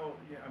us how,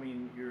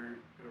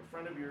 a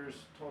friend of yours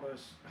told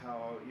us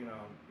how,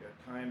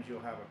 at times you'll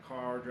have a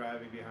car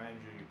driving behind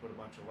you, you put a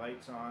bunch of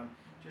lights on.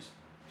 Just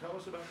tell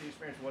us about the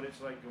experience, what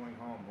it's like going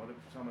home. What have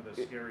some of the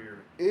scarier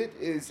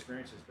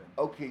experiences been?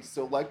 Okay,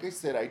 so like I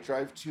said, I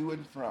drive to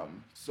and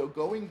from. So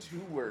going to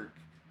work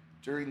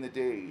during the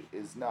day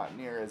is not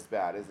near as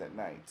bad as at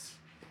night.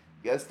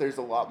 Yes, there's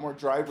a lot more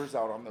drivers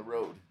out on the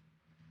road,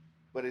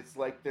 but it's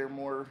like they're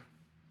more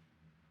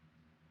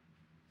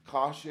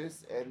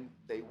cautious and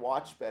they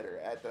watch better.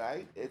 At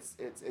night, it's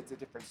a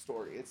different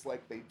story. It's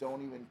like they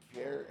don't even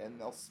care, and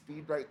they'll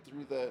speed right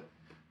through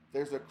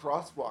there's a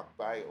crosswalk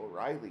by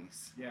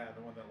O'Reilly's. Yeah,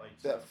 the one that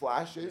lights that up.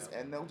 flashes,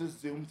 Yep. and they'll just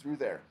zoom through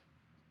there.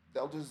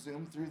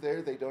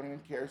 They don't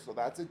even care. So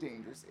that's a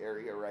dangerous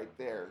area right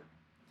there.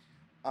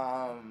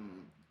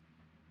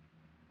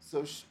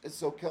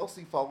 So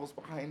Kelsey follows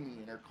behind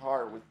me in her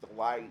car with the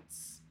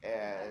lights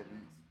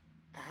and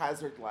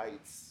hazard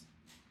lights,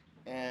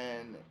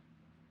 and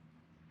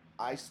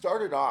I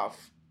started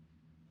off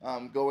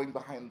going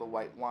behind the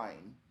white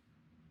line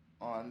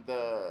on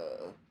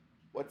the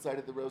what side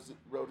of the road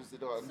is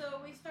it on?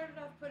 So we started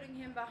off putting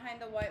him behind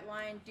the white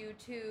line due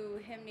to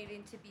him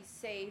needing to be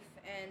safe,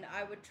 and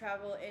I would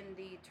travel in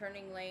the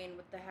turning lane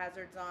with the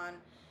hazards on,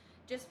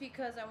 just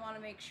because I want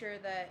to make sure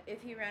that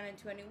if he ran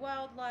into any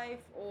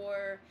wildlife,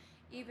 or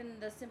even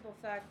the simple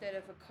fact that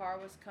if a car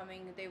was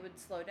coming, they would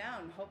slow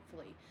down,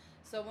 hopefully.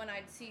 So when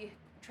I'd see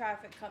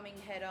traffic coming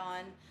head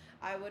on,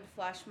 I would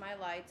flash my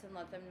lights and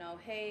let them know,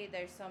 hey,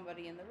 there's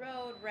somebody in the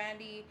road.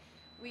 Randy,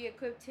 we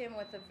equipped him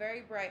with a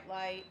very bright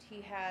light.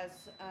 He has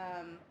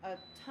a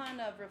ton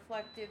of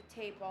reflective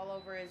tape all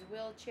over his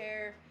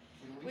wheelchair.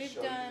 Can we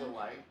show you the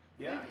light?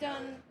 Yeah.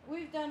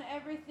 We've done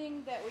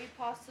everything that we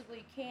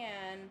possibly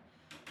can,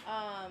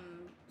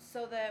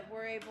 so that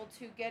we're able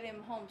to get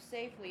him home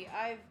safely.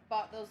 I've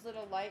bought those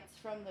little lights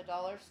from the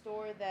dollar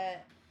store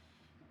that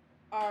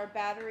are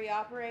battery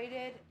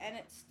operated, and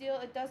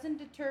it doesn't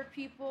deter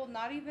people.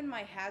 Not even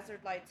my hazard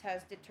lights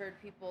has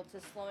deterred people to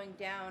slowing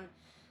down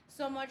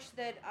so much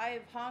that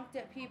I've honked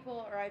at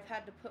people, or I've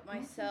had to put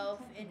myself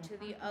into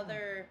the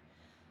other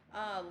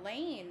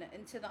lane,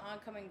 into the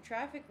oncoming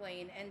traffic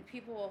lane, and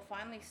people will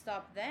finally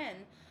stop then.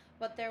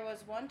 But there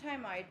was one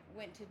time I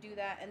went to do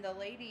that, and the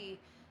lady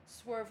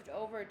swerved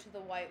over to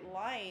the white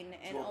line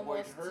and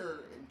almost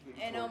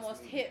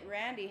hit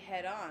Randy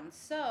head on.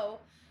 So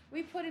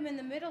we put him in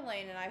the middle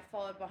lane, and I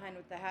followed behind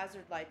with the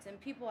hazard lights,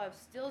 and people have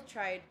still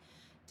tried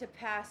to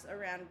pass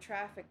around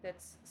traffic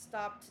that's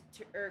stopped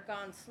or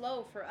gone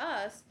slow for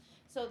us.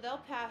 So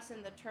they'll pass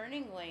in the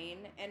turning lane,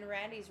 and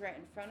Randy's right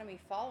in front of me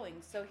following.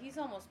 So he's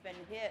almost been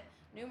hit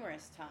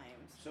numerous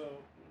times. So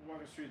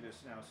walk us through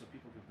this now so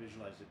people can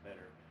visualize it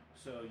better.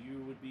 So you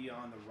would be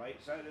on the right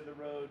side of the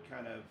road,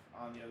 kind of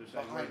on the other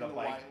side Behind where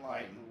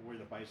the where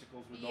the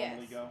bicycles would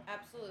normally go?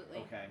 Absolutely.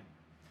 Okay.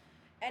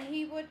 And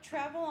he would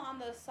travel on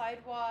the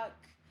sidewalk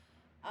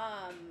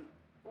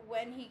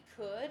when he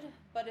could,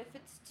 but if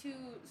it's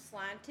too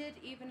slanted,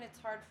 even it's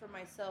hard for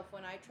myself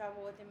when I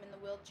travel with him in the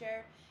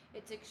wheelchair.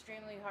 It's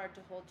extremely hard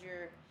to hold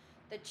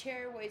the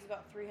chair weighs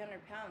about 300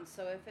 pounds,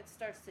 so if it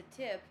starts to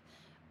tip,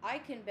 I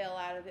can bail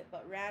out of it,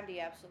 but Randy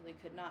absolutely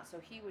could not. So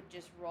he would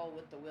just roll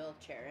with the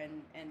wheelchair,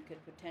 and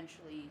could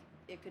potentially,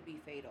 it could be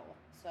fatal.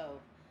 So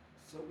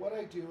what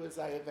I do is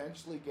I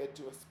eventually get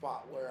to a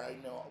spot where I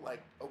know,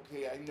 like,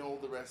 okay, I know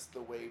the rest of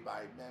the way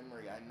by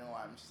memory. I know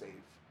I'm safe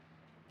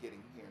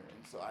getting here,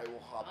 and so I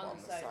will hop on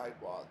the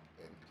sidewalk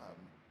and come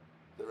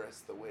the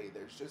rest of the way.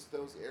 There's just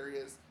those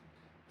areas.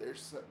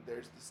 There's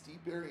the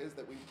steep areas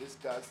that we've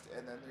discussed,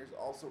 and then there's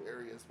also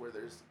areas where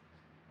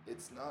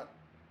it's not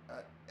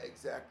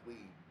exactly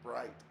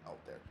bright out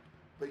there,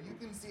 but you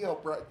can see how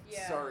bright.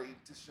 Yeah. Sorry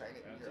to shine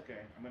it That's here.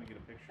 okay. I'm gonna get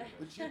a picture of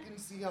this. But you can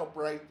see how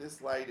bright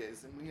this light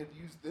is, and we have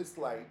used this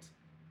light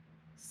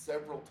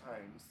several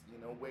times,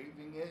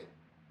 waving it,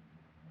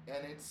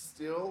 and it's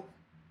still.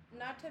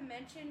 not to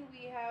mention,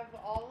 we have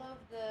all of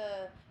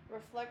the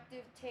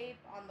reflective tape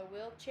on the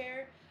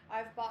wheelchair.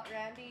 I've bought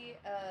Randy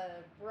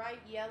a bright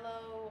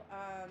yellow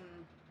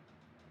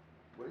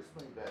Where's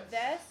my vest?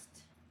 vest.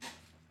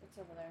 It's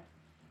over there.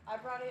 I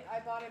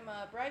bought him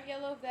a bright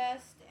yellow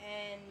vest,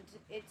 and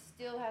it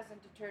still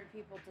hasn't deterred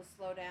people to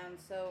slow down.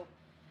 So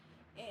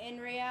in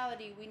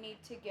reality, we need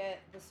to get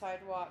the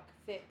sidewalk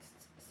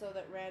fixed so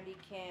that Randy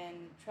can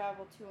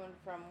travel to and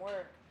from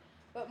work.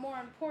 But more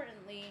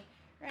importantly,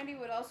 Randy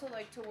would also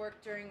like to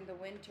work during the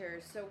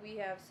winter, so we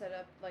have set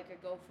up like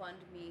a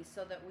GoFundMe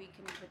so that we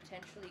can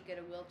potentially get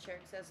a wheelchair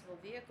accessible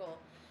vehicle.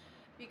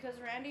 Because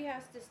Randy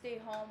has to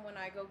stay home when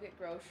I go get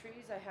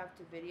groceries. I have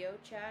to video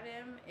chat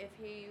him. If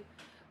he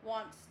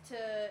wants to,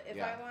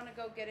 I want to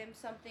go get him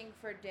something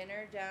for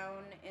dinner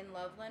down in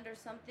Loveland or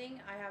something,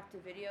 I have to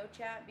video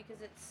chat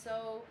because it's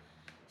so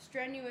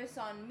strenuous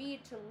on me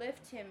to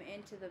lift him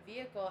into the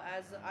vehicle,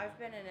 as I've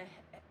been in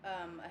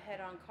a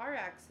head-on car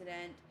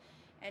accident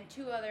and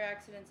 2 other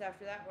accidents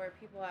after that where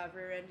people have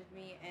rear-ended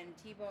me and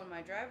T-boned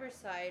my driver's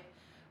side,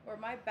 or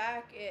my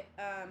back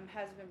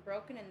has been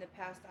broken in the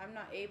past. I'm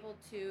not able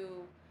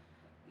to,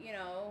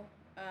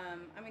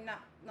 I mean,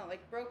 not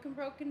like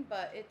broken,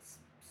 but it's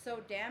so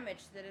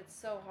damaged that it's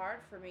so hard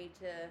for me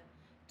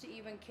to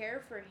even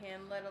care for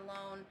him, let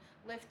alone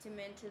lift him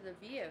into the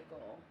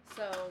vehicle.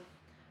 So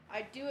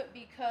I do it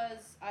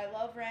because I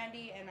love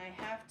Randy and I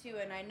have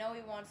to, and I know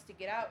he wants to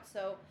get out.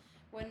 So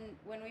when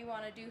we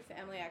want to do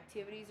family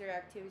activities or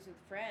activities with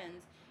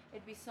friends,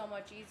 it'd be so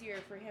much easier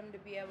for him to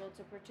be able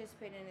to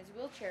participate in his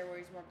wheelchair where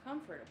he's more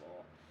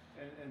comfortable.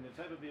 And the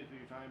type of vehicle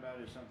you're talking about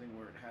is something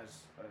where it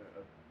has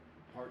a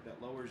part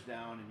that lowers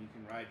down, and you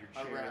can ride your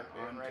A chair ramp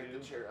and ride the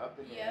onto, chair up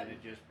and Yep. and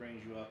it just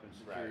brings you up and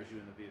secures Right. you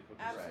in the vehicle.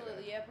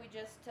 Absolutely. Yep. We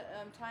just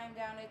tie them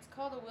down. It's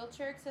called a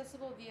wheelchair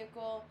accessible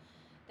vehicle.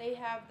 They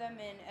have them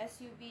in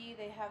SUV.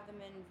 They have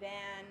them in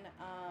van.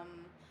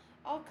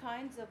 All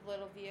kinds of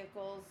little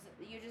vehicles.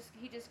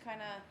 He just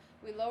kind of,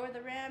 we lower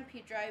the ramp.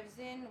 He drives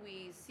in.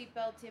 We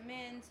seatbelt him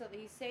in so that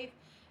he's safe,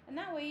 and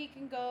that way he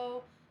can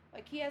go.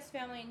 Like, he has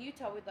family in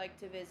Utah we'd like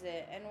to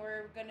visit, and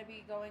we're going to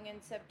be going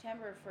in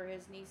September for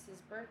his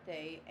niece's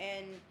birthday,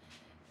 and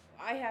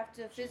I have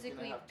to She's gonna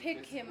physically have to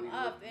pick him physically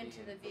up lift me into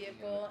and the put me in the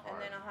vehicle, and car.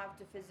 then I'll have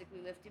to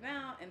physically lift him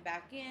out and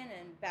back in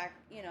and back,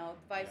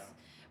 vice. Yeah.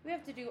 We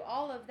have to do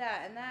all of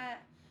that, and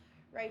that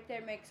right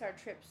there makes our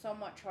trip so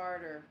much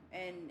harder,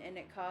 and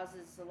it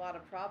causes a lot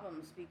of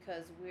problems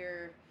because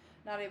we're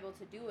not able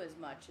to do as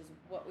much as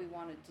what we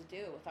wanted to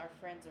do with our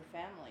friends or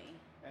family.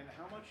 And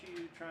how much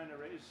are you trying to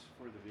raise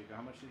for the vehicle?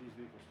 How much do these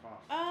vehicles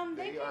cost?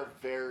 They are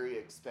very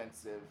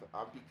expensive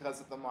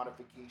because of the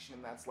modification.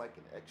 That's like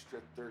an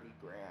extra 30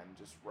 grand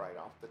just right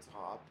off the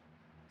top.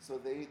 So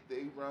they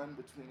run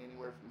between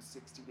anywhere from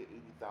 $60,000 to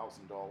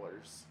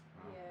 $80,000.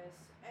 Yes,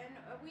 and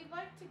we'd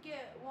like to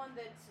get one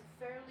that's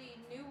fairly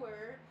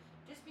newer,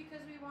 just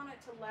because we want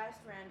it to last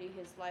Randy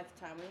his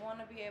lifetime. We want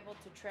to be able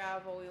to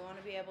travel. We want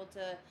to be able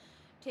to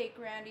take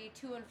Randy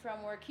to and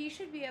from work. He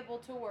should be able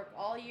to work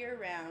all year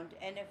round,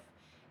 and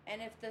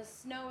if the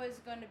snow is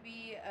going to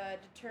be a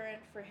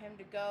deterrent for him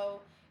to go,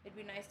 it'd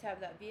be nice to have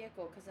that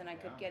vehicle, because then I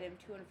could get him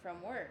to and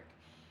from work.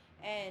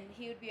 And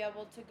he would be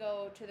able to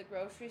go to the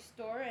grocery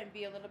store and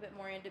be a little bit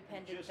more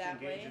independent Just that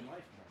engage way. in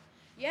life more.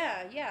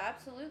 Yeah,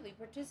 absolutely.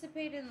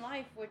 Participate in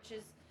life, which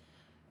is,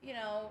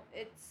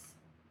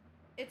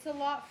 it's a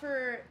lot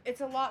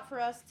for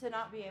us to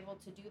not be able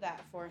to do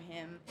that for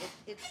him.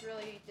 It's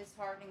really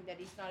disheartening that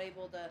he's not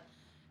able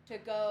to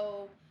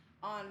go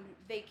on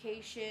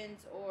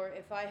vacations, or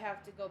if I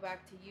have to go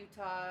back to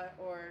Utah,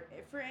 or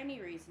for any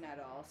reason at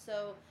all.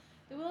 So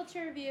the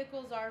wheelchair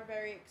vehicles are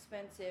very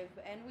expensive,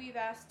 and we've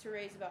asked to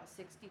raise about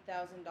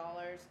 $60,000.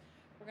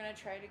 We're going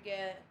to try to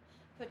get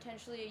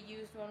potentially a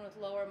used one with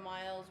lower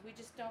miles. We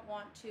just don't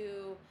want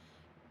to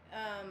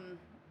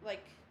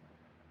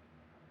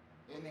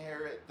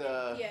Inherit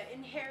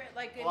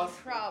like any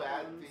possible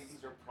bad problems.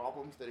 things or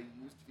problems that a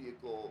used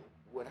vehicle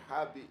would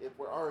have if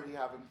we're already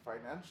having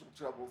financial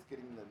troubles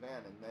getting the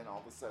van, and then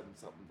all of a sudden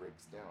something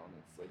breaks down.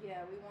 It's like,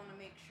 Yeah, we want to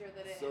make sure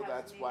that it so has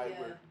that's maybe why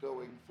a we're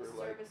going for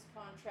service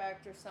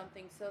contract or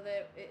something, so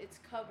that it's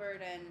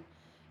covered. And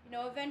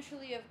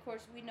eventually, of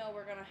course, we know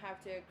we're going to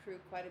have to accrue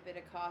quite a bit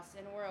of costs,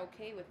 and we're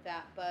okay with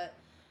that. But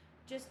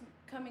just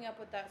coming up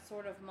with that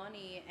sort of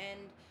money, and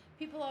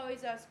people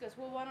always ask us,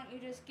 well, why don't you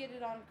just get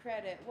it on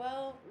credit?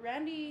 Well,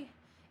 Randy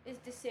is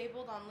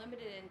disabled on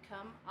limited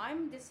income.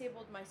 I'm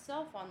disabled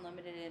myself on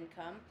limited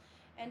income,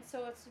 and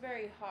so it's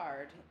very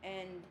hard.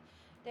 And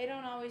they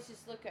don't always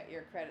just look at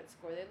your credit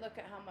score. They look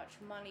at how much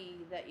money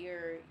that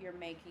you're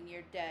making,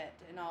 your debt,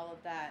 and all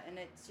of that. And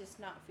it's just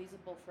not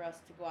feasible for us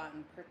to go out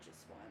and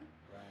purchase one.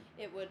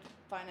 Right. It would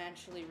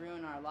financially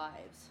ruin our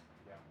lives.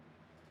 Yeah.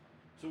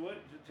 So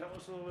tell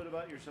us a little bit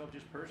about yourself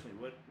just personally.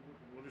 What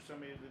are some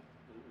of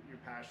your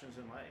passions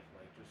in life?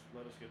 Like, just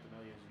let us get to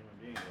know you as a human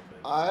being a little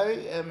bit.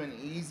 I am an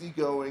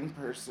easygoing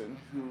person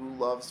who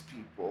loves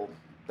people.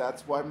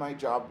 That's why my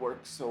job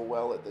works so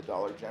well at the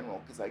Dollar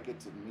General, because I get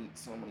to meet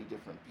so many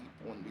different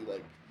people and be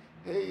like,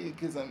 hey,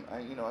 because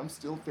I'm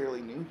still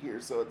fairly new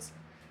here, so it's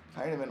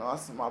kind of an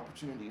awesome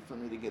opportunity for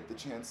me to get the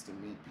chance to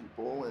meet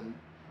people and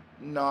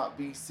not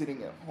be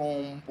sitting at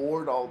home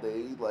bored all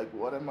day. Like,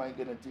 what am I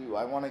gonna do?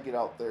 I want to get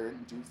out there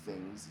and do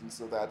things, and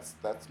so that's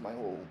my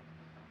whole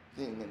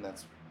thing, and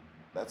that's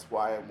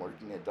why I'm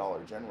working at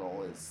Dollar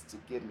General, is to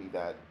give me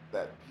that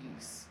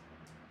peace.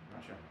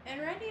 Gotcha. And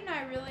Randy and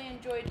I really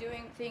enjoy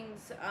doing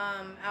things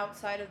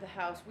outside of the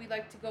house. We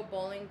like to go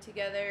bowling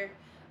together.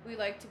 We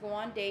like to go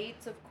on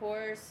dates, of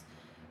course.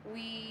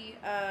 We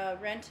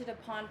rented a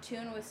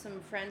pontoon with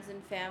some friends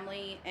and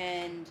family,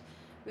 and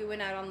we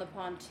went out on the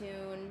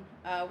pontoon.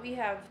 We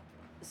have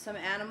some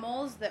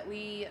animals that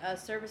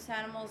service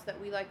animals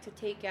that we like to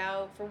take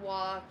out for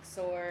walks,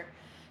 or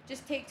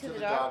just take to the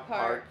dog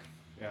park.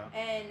 Yeah.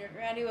 And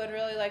Randy would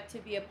really like to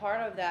be a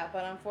part of that,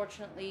 but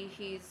unfortunately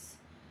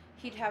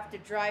he'd have to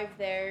drive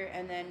there,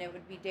 and then it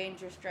would be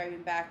dangerous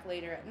driving back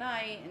later at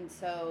night, and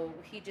so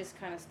he just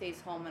kind of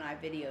stays home and I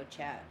video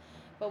chat.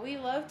 But we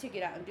love to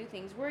get out and do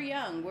things. We're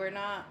young.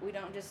 We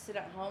don't just sit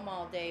at home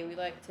all day. We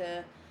like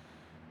to,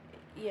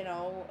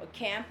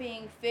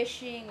 camping,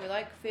 fishing. We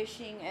like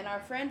fishing, and our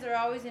friends are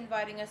always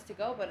inviting us to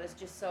go, but it's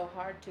just so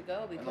hard to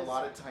go because And a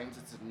lot of times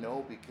it's a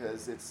no,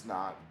 because it's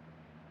not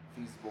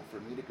feasible for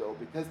me to go,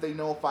 because they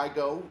know if I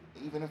go,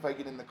 even if I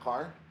get in the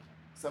car,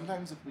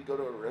 sometimes if we go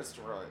to a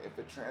restaurant, if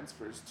it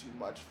transfers too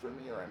much for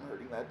me or I'm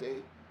hurting that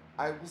day,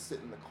 I will sit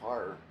in the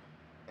car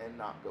and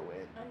not go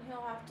in. And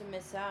he'll have to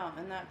miss out,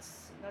 and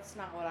that's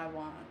not what I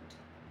want.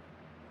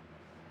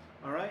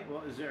 All right.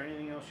 Well, is there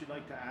anything else you'd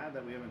like to add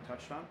that we haven't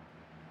touched on?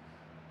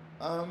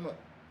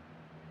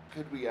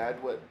 Could we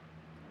add what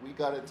we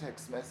got a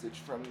text message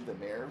from the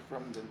mayor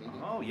from the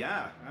meeting. Oh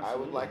yeah, absolutely. I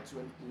would like to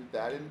include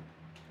that in.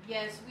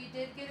 Yes, we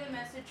did get a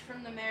message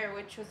from the mayor,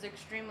 which was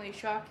extremely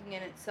shocking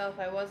in itself.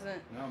 I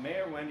wasn't. No,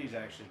 Mayor Wendy's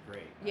actually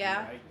great.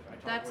 Yeah, I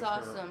talk that's with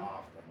awesome. her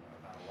often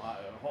about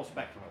a whole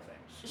spectrum of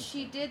things.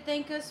 She did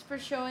thank us for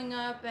showing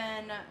up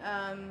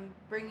and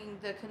bringing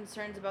the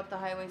concerns about the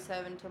Highway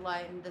 7 to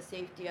light and the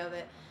safety of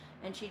it.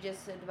 And she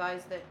just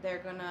advised that they're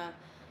going to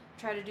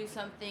try to do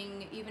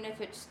something, even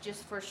if it's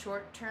just for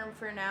short term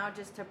for now,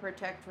 just to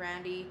protect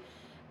Randy.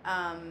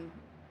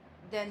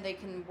 Then they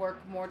can work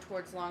more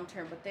towards long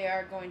term, but they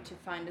are going to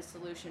find a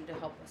solution to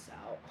help us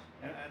out.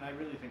 And I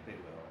really think they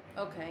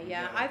will. Okay,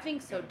 yeah, I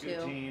think so too. Good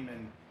too. team,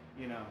 and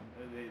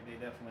they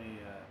definitely.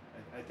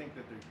 I think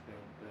that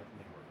they'll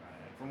definitely work on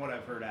it. And from what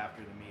I've heard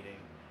after the meeting,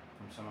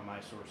 from some of my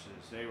sources,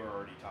 they were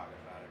already talking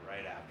about it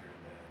right after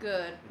the.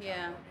 Good, the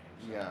yeah. Meeting,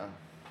 so. Yeah.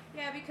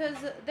 Yeah, because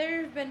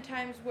there have been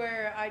times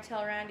where I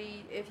tell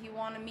Randy, if you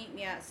want to meet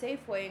me at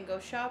Safeway and go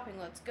shopping,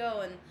 let's go.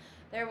 And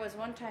there was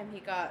one time he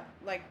got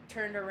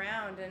turned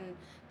around, and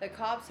the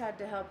cops had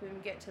to help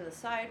him get to the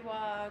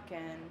sidewalk.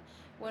 And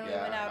when we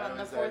went out on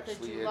the 4th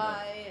of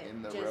July,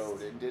 in the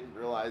road and didn't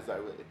realize I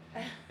would.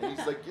 And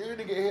he's like, "You're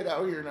gonna get hit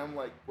out here," and I'm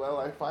like, "Well,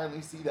 I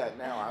finally see that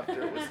now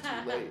after it was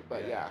too late."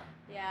 But yeah.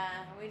 Yeah,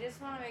 we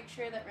just want to make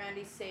sure that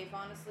Randy's safe.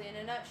 Honestly, in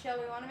a nutshell,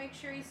 we want to make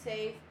sure he's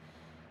safe.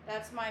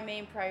 That's my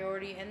main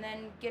priority, and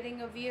then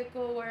getting a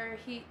vehicle where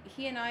he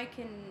and I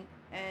can,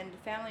 and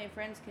family and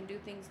friends can do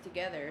things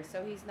together,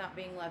 so he's not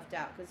being left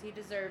out, because he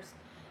deserves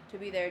to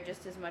be there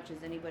just as much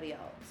as anybody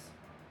else.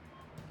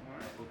 All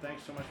right. Well,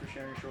 thanks so much for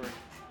sharing, Short.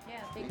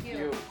 Yeah, thank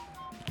you.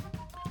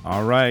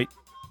 All right.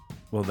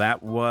 Well,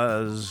 that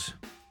was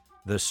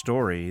the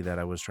story that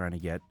I was trying to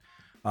get.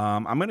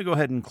 I'm going to go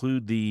ahead and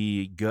include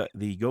the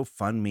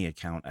GoFundMe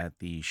account at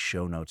the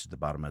show notes at the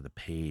bottom of the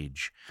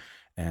page.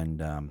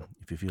 And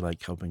if you feel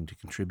like helping to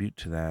contribute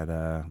to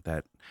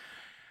that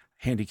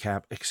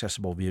handicap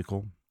accessible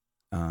vehicle,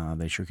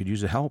 they sure could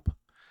use the help.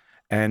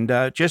 And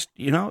just,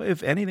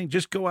 if anything,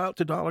 just go out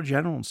to Dollar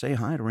General and say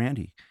hi to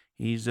Randy.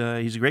 He's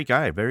a great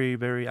guy, very,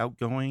 very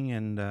outgoing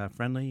and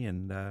friendly,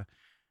 and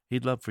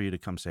he'd love for you to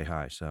come say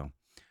hi. So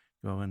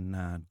go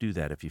and do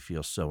that if you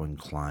feel so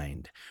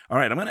inclined. All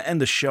right, I'm going to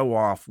end the show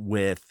off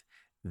with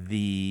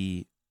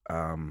the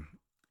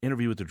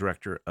interview with the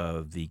director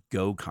of the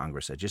Go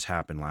Congress that just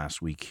happened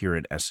last week here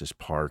at Estes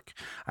Park.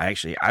 I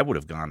would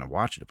have gone and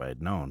watched it if I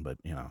had known, but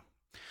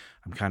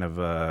I'm kind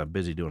of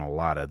busy doing a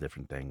lot of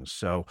different things.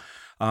 So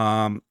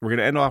we're going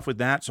to end off with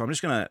that. So I'm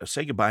just going to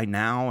say goodbye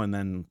now and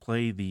then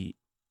play the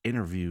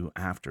interview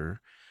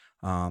after.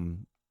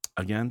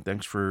 Again,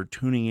 thanks for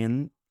tuning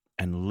in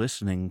and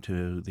listening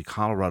to the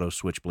Colorado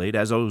Switchblade.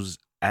 As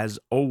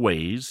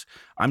always,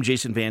 I'm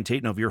Jason Van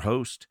Tatenhove, your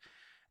host,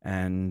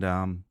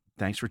 and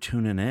thanks for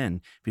tuning in.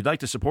 If you'd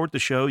like to support the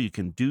show, you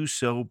can do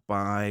so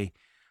by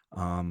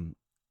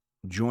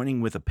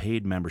joining with a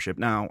paid membership.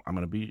 Now, I'm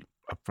going to be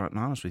upfront and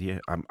honest with you.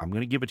 I'm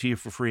going to give it to you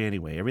for free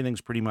anyway.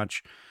 Everything's pretty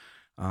much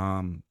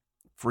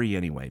free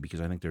anyway,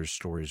 because I think there's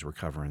stories we're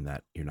covering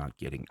that you're not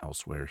getting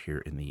elsewhere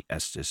here in the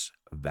Estes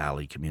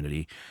Valley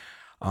community.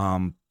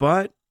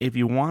 But if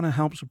you want to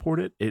help support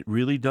it, it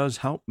really does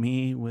help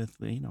me with,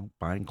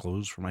 buying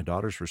clothes for my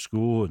daughters for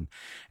school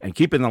and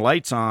keeping the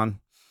lights on.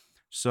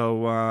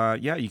 So,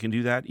 you can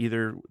do that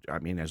either,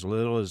 as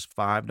little as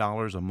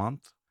 $5 a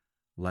month,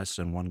 less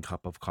than 1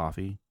 cup of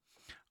coffee,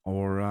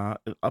 or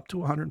up to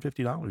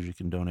 $150 you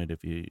can donate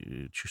if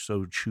you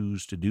so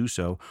choose to do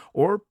so,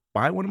 or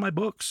buy one of my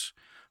books.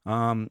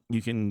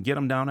 You can get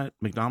them down at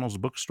McDonald's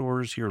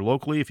bookstores here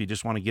locally if you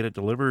just want to get it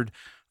delivered.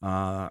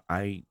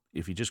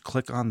 If you just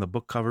click on the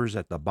book covers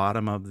at the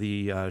bottom of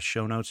the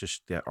show notes,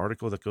 just the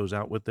article that goes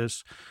out with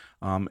this,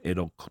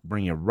 it'll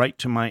bring you right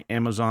to my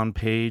Amazon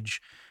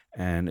page.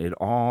 And it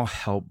all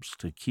helps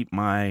to keep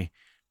my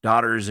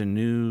daughters in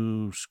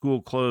new school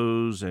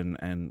clothes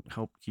and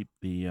help keep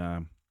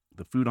the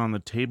food on the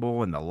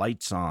table and the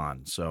lights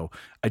on. So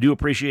I do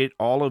appreciate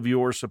all of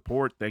your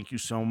support. Thank you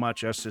so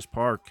much, Estes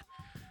Park.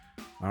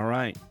 All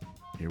right,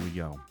 here we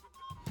go.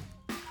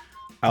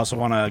 I also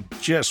want to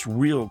just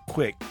real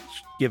quick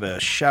give a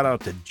shout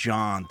out to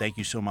John. Thank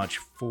you so much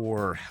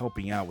for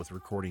helping out with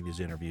recording these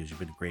interviews. You've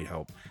been a great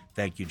help.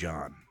 Thank you,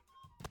 John.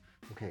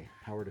 Okay,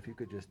 Howard, if you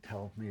could just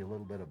tell me a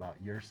little bit about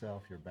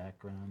yourself, your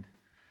background,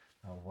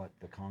 what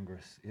the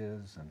Congress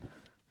is, and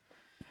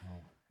how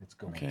it's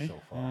going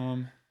so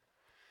far.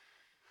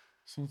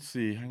 So let's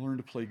see. I learned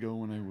to play Go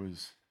when I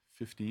was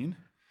 15,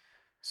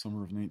 summer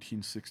of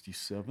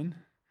 1967.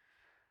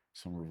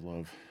 Summer of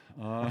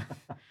love.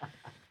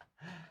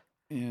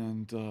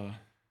 And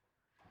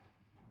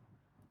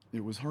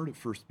it was hard at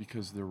first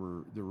because there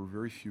were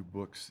very few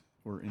books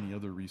or any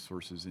other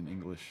resources in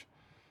English.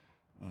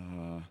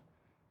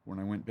 When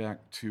I went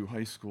back to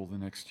high school the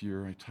next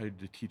year, I tried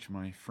to teach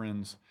my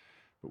friends,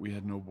 but we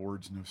had no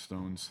boards, no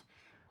stones.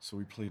 So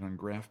we played on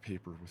graph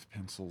paper with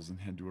pencils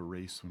and had to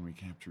erase when we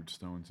captured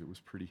stones. It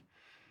was pretty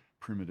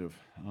primitive.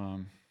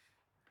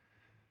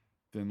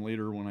 Then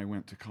later when I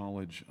went to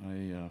college,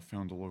 I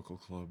found a local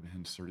club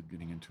and started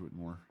getting into it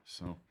more.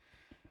 So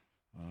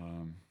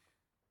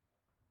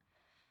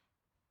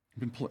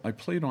I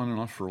played on and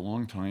off for a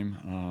long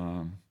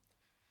time.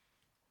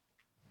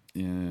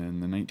 In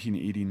the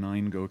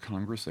 1989 Go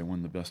Congress, I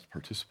won the Best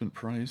Participant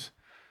Prize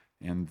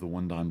and the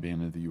one Dan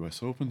ban of the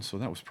U.S. Open, so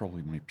that was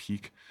probably my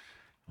peak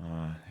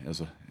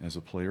as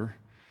a player.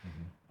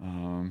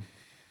 In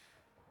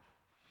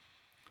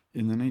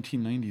the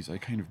 1990s, I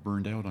kind of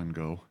burned out on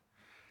Go,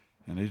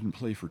 and I didn't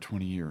play for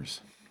 20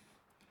 years.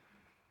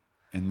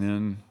 And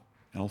then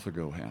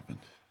AlphaGo happened,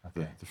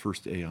 the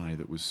first AI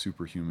that was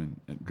superhuman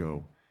at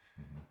Go.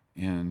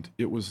 And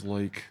it was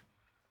like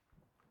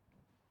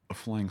a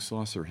flying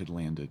saucer had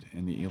landed,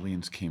 and the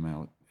aliens came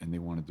out, and they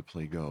wanted to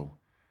play Go.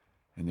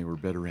 And they were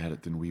better at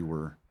it than we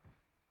were.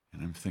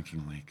 And I'm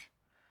thinking, like,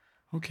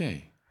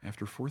 okay,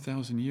 after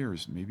 4,000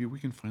 years, maybe we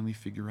can finally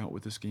figure out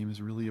what this game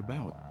is really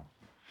about. Wow.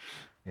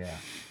 Yeah.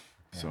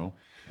 So,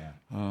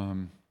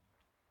 and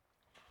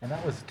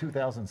that was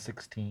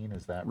 2016,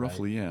 is that right?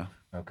 Roughly, yeah.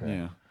 Okay.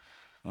 Yeah.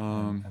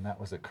 And that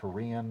was a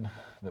Korean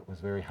that was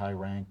very high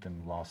ranked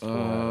and lost 4 out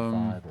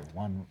of 5 or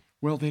 1.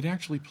 Well, they'd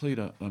actually played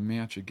a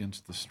match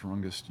against the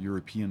strongest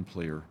European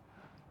player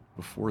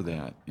before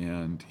that,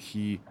 and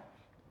he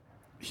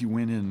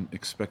went in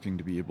expecting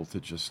to be able to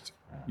just,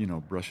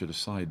 brush it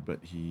aside, but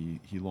he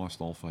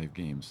lost all 5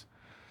 games,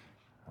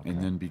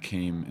 and then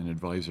became an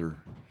advisor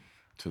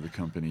to the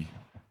company.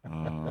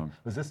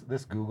 Was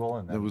this Google?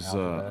 And then that was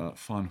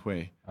Fan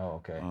Hui.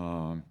 Oh, okay.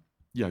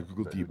 Yeah,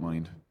 Google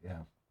DeepMind.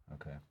 Yeah.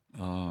 Okay.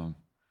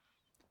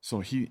 So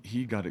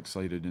he got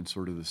excited in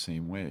sort of the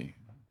same way,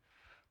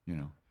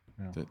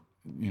 that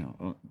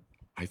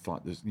I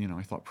thought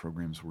I thought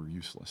programs were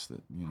useless,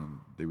 that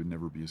they would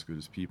never be as good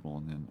as people,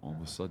 and then all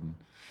of a sudden.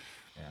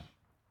 Yeah.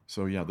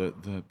 So yeah,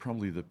 the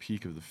probably the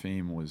peak of the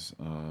fame was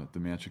the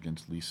match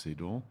against Lee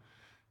Sedol,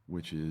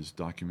 which is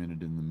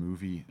documented in the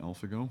movie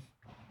AlphaGo,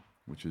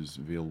 which is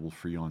available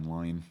free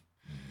online,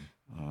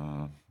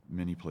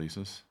 many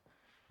places.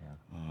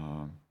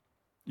 Yeah.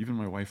 Even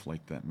my wife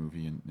liked that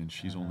movie, and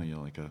she's only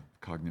like a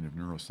cognitive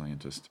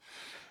neuroscientist,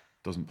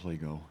 doesn't play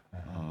Go.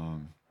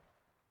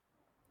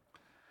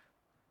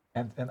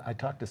 And I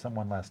talked to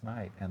someone last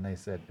night, and they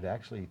said it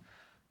actually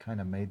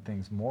kind of made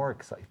things more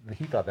exciting.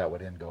 He thought that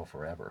would end Go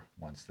forever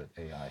once that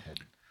AI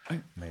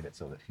had made it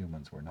so that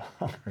humans were not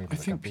able to I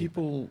think compete.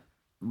 people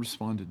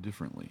responded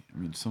differently. I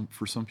mean,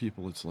 for some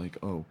people, it's like,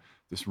 oh,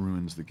 this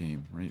ruins the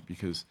game, right?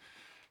 Because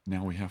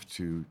now we have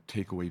to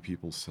take away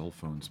people's cell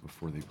phones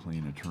before they play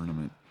in a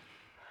tournament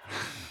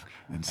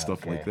and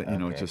stuff like that.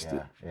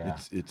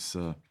 It's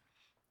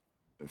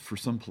for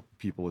some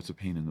people, it's a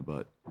pain in the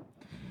butt.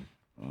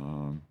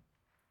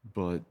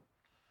 But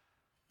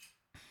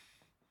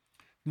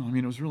no, I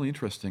mean, it was really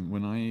interesting.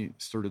 When I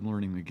started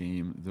learning the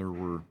game, there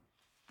were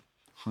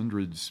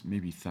hundreds,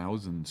 maybe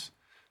thousands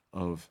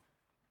of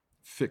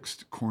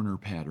fixed corner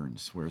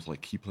patterns, where it's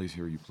like he plays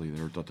here, you play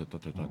there,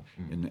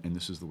 and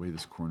this is the way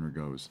this corner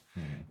goes.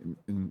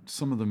 And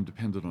some of them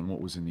depended on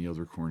what was in the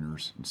other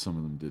corners, and some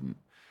of them didn't.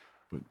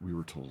 But we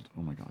were told,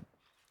 oh my God,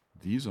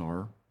 these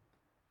are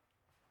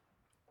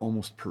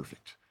almost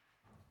perfect.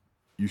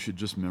 You should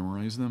just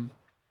memorize them.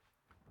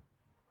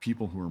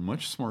 People who are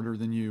much smarter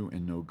than you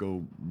and know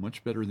Go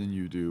much better than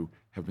you do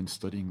have been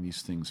studying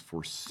these things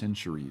for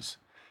centuries,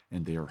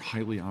 and they are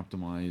highly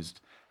optimized,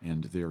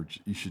 and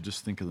you should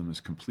just think of them as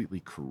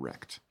completely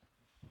correct.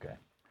 Okay.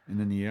 And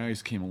then the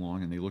AIs came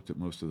along, and they looked at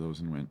most of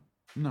those and went,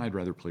 no, I'd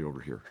rather play over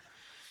here.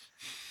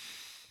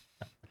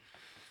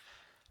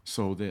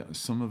 So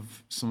some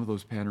of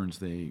those patterns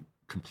they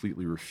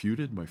completely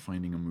refuted by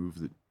finding a move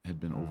that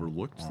had been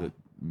overlooked that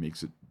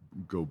makes it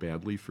go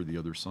badly for the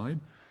other side.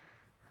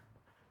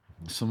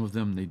 Some of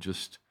them they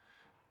just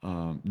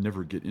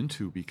never get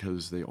into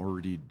because they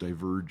already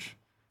diverge.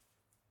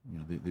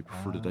 They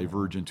prefer to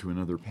diverge into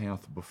another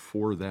path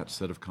before that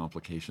set of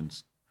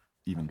complications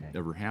even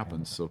ever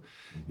happens. So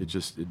it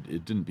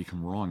didn't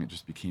become wrong. It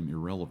just became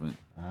irrelevant.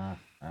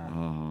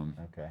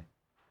 Okay.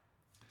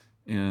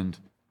 And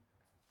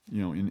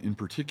in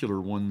particular,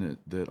 one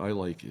that I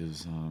like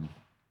is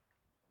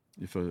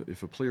if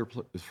a player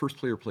the first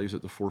player plays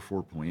at the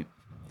 4-4 point,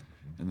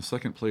 and the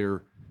second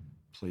player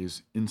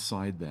plays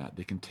inside that,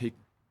 they can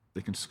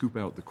scoop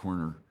out the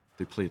corner.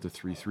 They play at the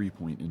 3-3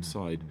 point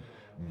inside,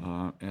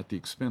 at the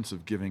expense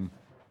of giving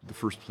the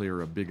first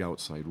player a big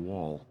outside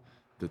wall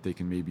that they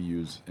can maybe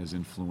use as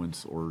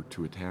influence or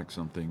to attack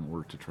something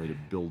or to try to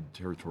build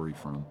territory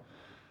from.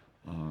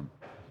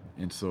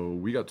 And so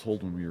we got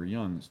told when we were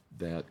young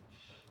that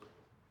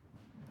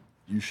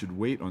you should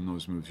wait on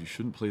those moves. You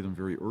shouldn't play them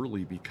very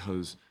early,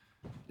 because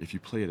if you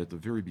play it at the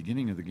very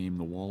beginning of the game,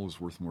 the wall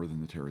is worth more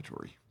than the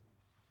territory.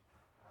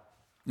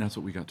 That's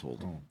what we got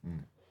told.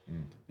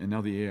 And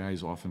now the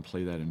AIs often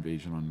play that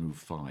invasion on move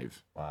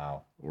 5.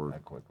 Wow. Or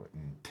that quickly.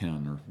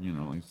 10, or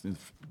it's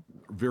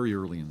very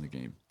early in the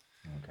game.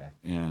 Okay.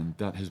 And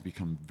that has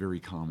become very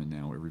common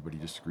now. Everybody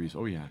just agrees,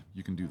 oh yeah,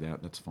 you can do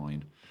that, that's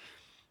fine.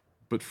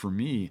 But for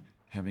me,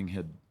 having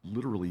had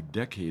literally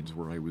decades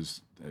where I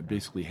was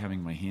basically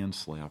having my hand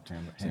slapped,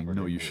 saying,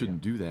 no, you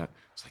shouldn't do that,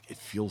 it's like, it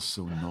feels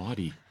so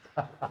naughty.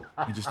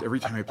 And just every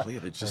time I play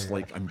it, it's just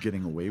like I'm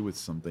getting away with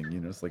something.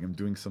 It's like I'm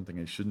doing something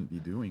I shouldn't be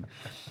doing.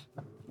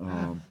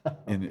 And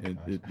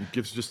it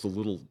gives just a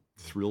little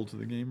thrill to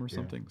the game or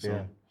something.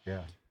 So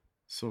yeah.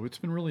 So it's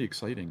been really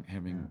exciting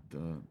having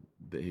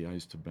the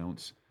AIs to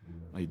bounce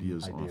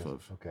ideas off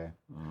of. Okay.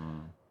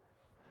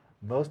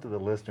 Most of the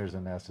listeners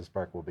in Estes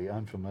Park will be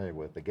unfamiliar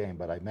with the game,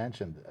 but I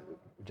mentioned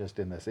just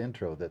in this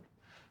intro that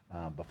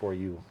before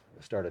you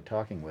started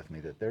talking with me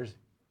that there's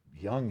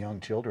young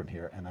children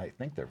here, and I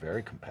think they're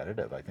very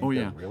competitive. I think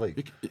they're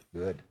really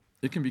good.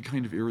 It can be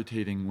kind of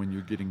irritating when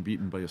you're getting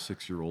beaten by a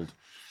 6-year-old,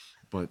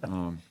 but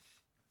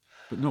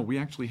no, we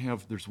actually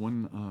have. There's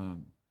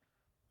one.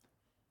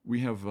 We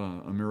have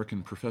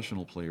American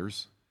professional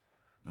players.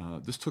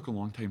 This took a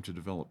long time to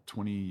develop.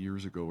 20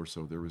 years ago or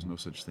so, there was no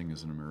such thing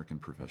as an American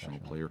professional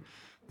player.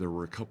 There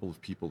were a couple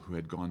of people who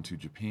had gone to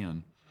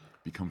Japan,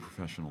 become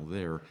professional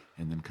there,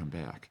 and then come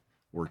back,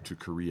 or to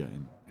Korea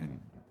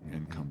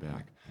and come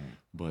back.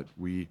 But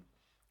we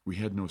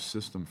had no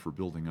system for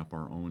building up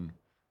our own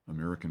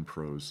American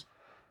pros.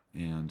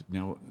 And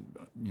now,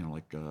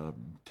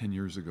 10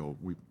 years ago,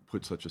 we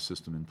put such a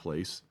system in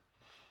place.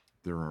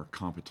 There are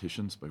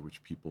competitions by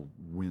which people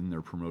win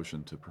their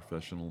promotion to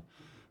professional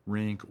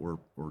rank or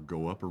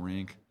go up a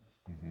rank.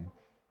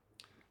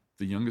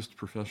 The youngest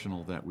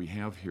professional that we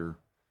have here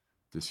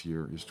this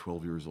year is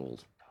 12 years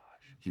old.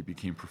 He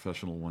became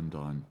professional one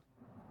dan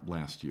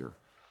last year.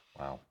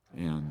 Wow.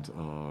 And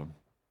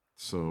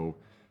so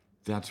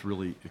that's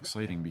really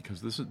exciting because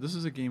this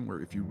is a game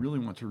where if you really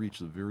want to reach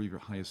the very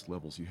highest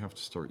levels, you have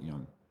to start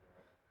young.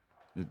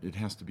 It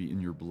has to be in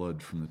your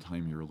blood from the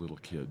time you're a little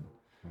kid.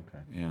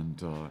 Okay.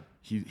 And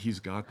he's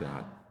got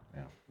that.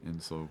 Yeah.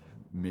 And so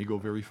may go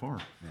very far.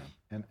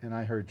 Yeah. And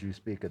I heard you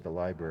speak at the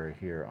library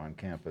here on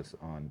campus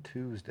on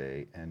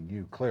Tuesday, and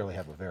you clearly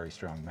have a very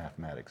strong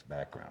mathematics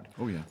background.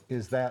 Oh, yeah.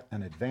 Is that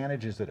an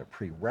advantage? Is it a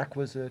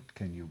prerequisite?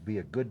 Can you be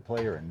a good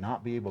player and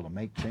not be able to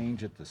make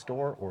change at the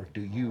store, or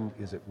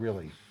is it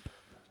really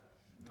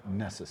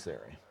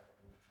necessary?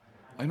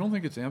 I don't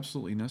think it's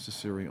absolutely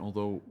necessary,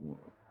 although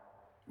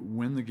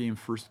when the game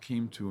first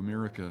came to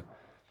America,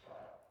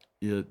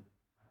 it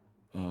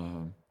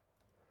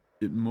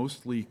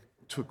mostly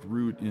took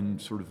root in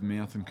sort of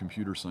math and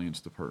computer science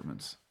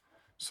departments.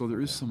 So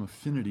there is some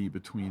affinity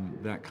between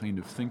that kind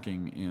of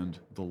thinking and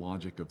the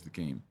logic of the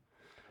game.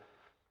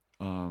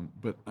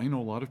 But I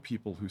know a lot of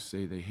people who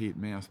say they hate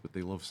math, but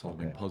they love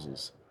solving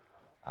puzzles,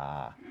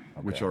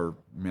 which are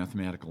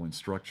mathematical in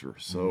structure.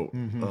 So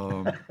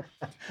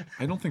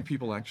I don't think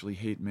people actually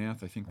hate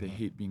math. I think they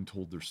hate being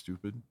told they're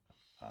stupid.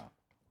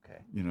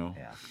 Okay.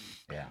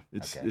 Yeah.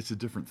 It's a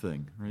different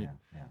thing, right?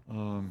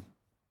 Yeah.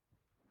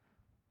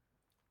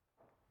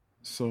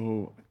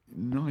 So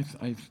no,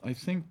 I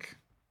think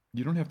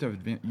you don't have to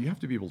have you have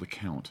to be able to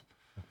count,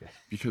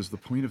 because the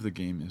point of the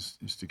game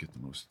is to get the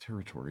most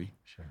territory.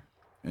 Sure.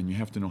 And you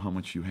have to know how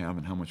much you have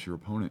and how much your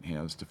opponent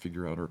has to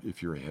figure out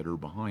if you're ahead or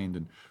behind,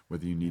 and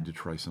whether you need to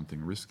try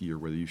something risky or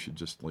whether you should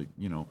just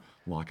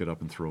lock it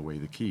up and throw away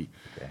the key.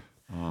 Okay.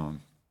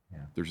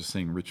 There's a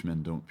saying: rich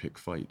men don't pick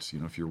fights.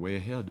 If you're way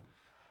ahead,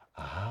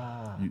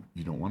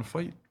 you don't want to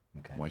fight.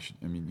 Okay. Why should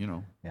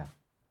Yeah.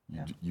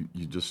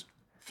 You just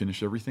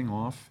finish everything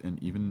off,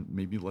 and even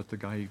maybe let the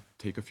guy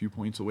take a few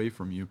points away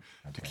from you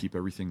to keep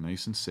everything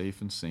nice and safe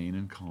and sane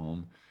and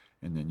calm,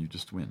 and then you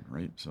just win,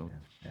 right? So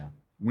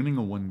winning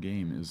a one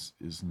game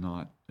is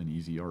not an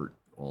easy art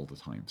all the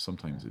time.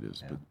 Sometimes it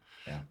is, but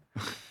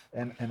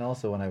and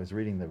also when I was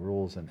reading the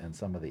rules and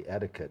some of the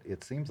etiquette,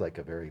 it seems like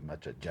a very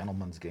much a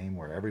gentleman's game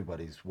where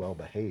everybody's well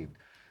behaved.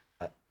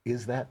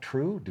 Is that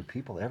true? Do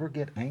people ever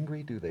get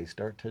angry? Do they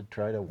start to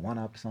try to one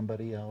up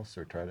somebody else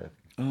or try to?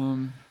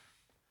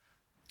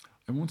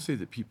 I won't say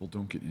that people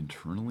don't get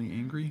internally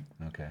angry.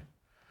 Okay.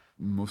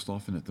 Most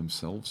often at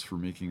themselves for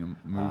making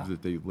a move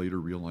that they later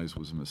realize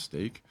was a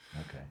mistake.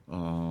 Okay.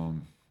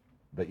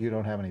 But you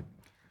don't have any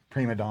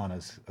prima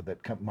donnas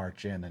that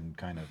march in and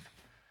kind of.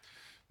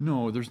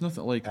 No, there's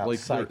nothing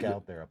psych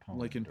out their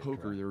opponent. Like in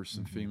poker, there are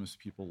some famous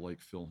people like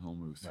Phil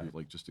Hellmuth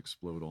who just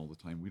explode all the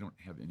time. We don't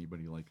have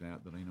anybody like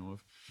that I know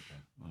of.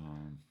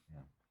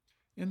 Okay.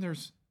 And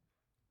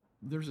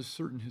there's a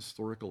certain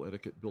historical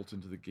etiquette built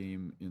into the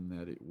game in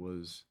that it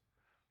was,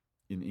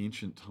 in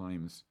ancient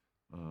times,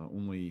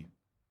 only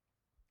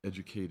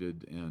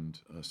educated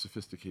and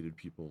sophisticated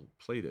people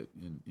played it.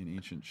 In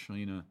ancient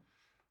China,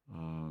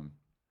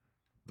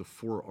 the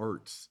 4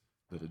 arts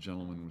that a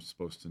gentleman was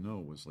supposed to know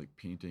was like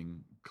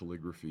painting,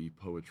 calligraphy,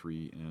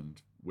 poetry,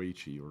 and wei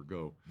qi or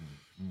go.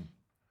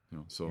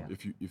 So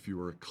if you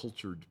were a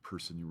cultured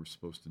person, you were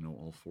supposed to know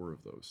all 4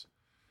 of those.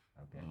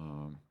 Okay.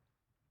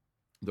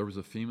 There was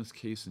a famous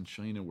case in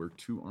China where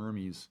 2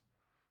 armies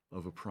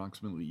of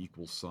approximately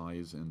equal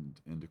size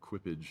and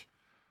equipage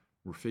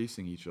were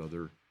facing each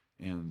other,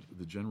 and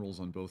the generals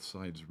on both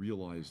sides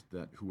realized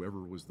that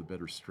whoever was the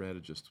better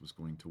strategist was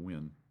going to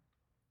win.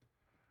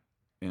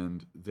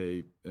 And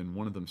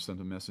one of them sent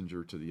a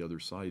messenger to the other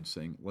side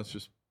saying, "Let's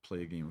just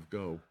play a game of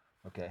Go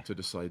to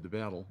decide the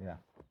battle." Yeah.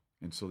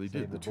 And so they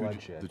did. The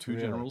two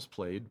generals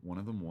played. One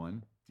of them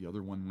won. the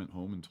other one went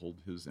home and told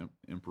his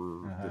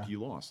emperor that he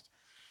lost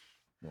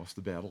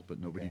the battle, but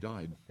nobody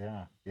died.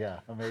 Yeah,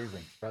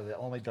 amazing. Probably the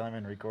only time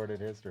in recorded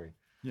history.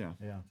 Yeah,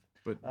 Yeah.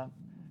 but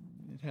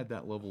it had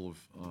that level of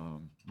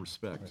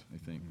respect, I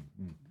think.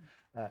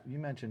 You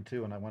mentioned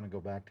too, and I want to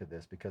go back to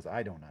this because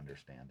I don't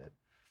understand it.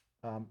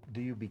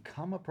 Do you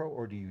become a pro,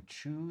 or do you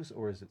choose,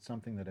 or is it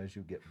something that as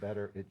you get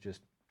better, it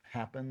just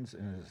happens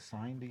and is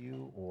assigned to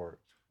you, or?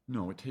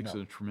 No, it takes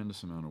a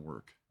tremendous amount of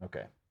work.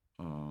 Okay.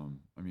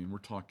 I mean, we're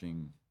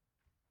talking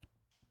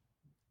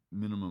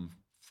minimum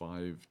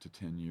 5 to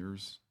 10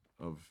 years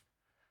of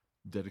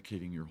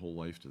dedicating your whole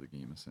life to the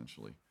game,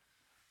 essentially.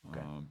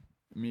 Okay.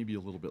 Maybe a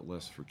little bit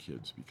less for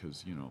kids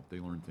because, you know, they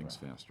learn things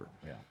faster.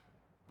 Yeah.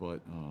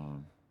 But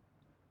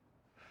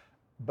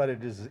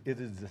it is a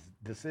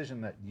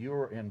decision that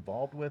you're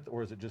involved with,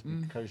 or is it just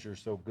because you're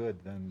so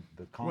good, then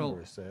the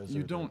Congress says?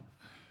 You don't.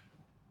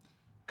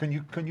 Can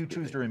you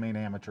choose to remain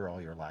amateur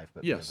all your life,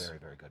 but yes. be a very,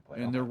 very good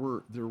player? And there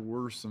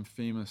were some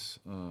famous.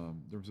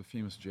 There was a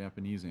famous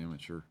Japanese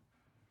amateur,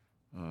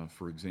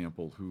 for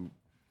example, who,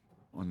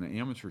 on the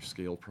amateur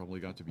scale, probably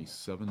got to be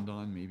 7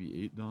 dan,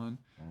 maybe 8 dan,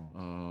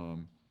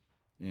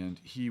 and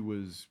he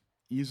was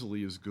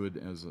easily as good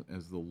as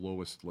the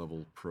lowest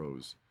level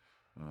pros,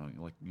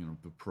 like, you know,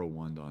 the pro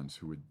 1 dans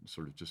who had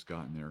sort of just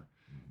gotten there,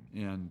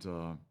 and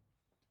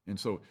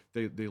so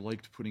they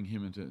liked putting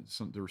him into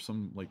some. There were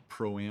some like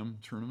pro-am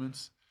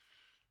tournaments.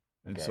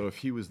 And so if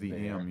he was the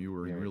AM, you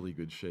were in really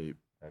good shape.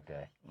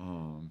 Okay.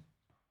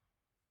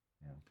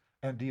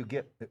 And do you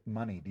get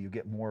money? Do you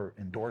get more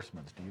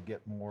endorsements? Do you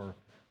get more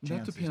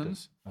chances? That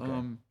depends.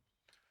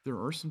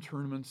 There are some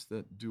tournaments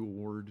that do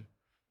award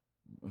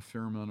a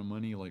fair amount of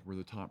money, like where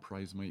the top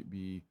prize might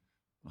be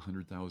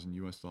 $100,000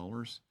 US.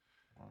 Wow.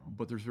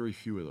 But there's very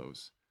few of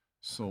those.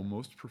 So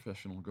most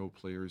professional Go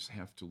players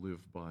have to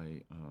live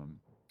by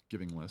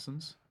giving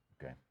lessons,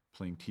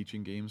 playing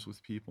teaching games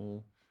with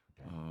people.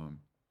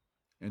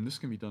 And this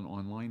can be done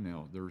online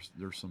now.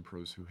 There's some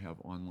pros who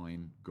have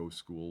online Go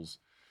schools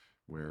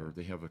where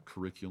they have a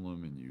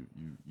curriculum, and you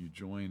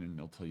join, and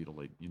they'll tell you to,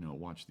 like, you know,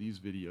 watch these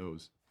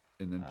videos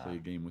and then play a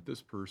game with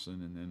this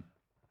person, and then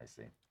I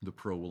see. The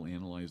pro will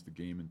analyze the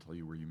game and tell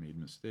you where you made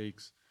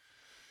mistakes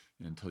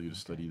and tell you to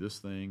study this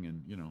thing,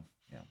 and, you know.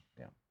 Yeah.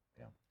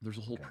 There's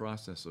a whole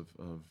process of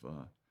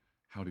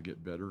how to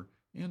get better.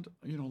 And,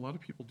 you know, a lot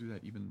of people do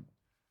that even,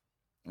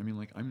 I mean,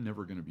 like, I'm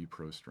never going to be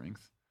pro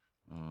strength.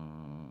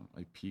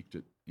 I peaked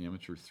at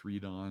amateur 3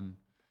 dan,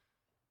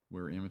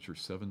 where amateur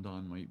 7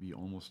 dan might be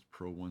almost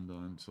pro 1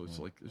 dan. So it's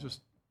like, it's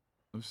just,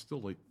 I'm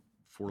still like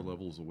 4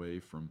 levels away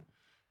from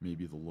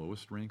maybe the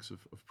lowest ranks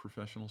of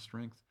professional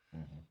strength.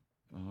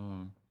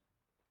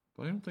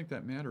 But I don't think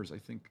that matters. I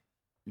think,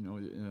 you know,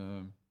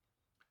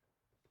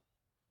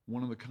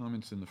 one of the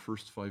comments in the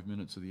first 5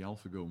 minutes of the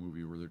AlphaGo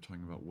movie, where they're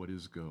talking about what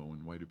is Go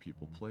and why do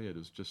people play it,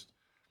 is just,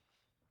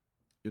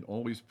 it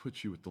always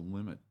puts you at the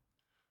limit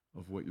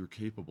of what you're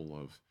capable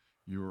of.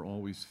 You're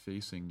always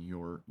facing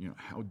your, you know,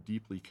 how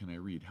deeply can I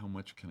read? How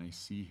much can I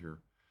see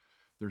here?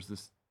 There's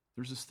this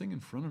thing in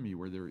front of me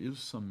where there is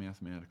some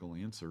mathematical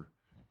answer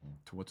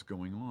to what's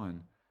going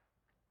on,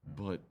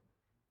 but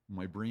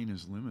my brain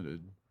is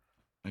limited.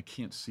 I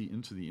can't see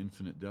into the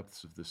infinite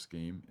depths of this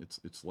game.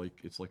 It's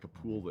like a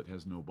pool that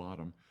has no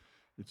bottom.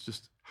 It's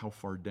just how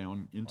far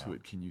down into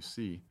it can you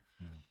see?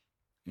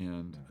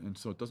 And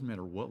so it doesn't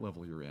matter what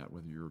level you're at,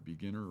 whether you're a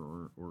beginner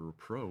or a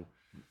pro,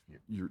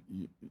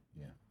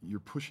 you're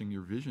pushing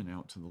your vision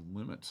out to the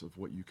limits of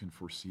what you can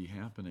foresee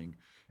happening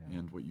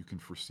and what you can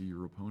foresee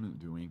your opponent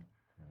doing.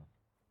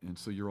 And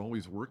so you're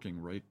always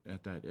working right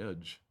at that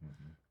edge.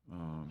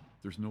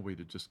 There's no way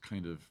to just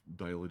kind of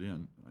dial it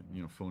in,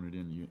 you know, phone it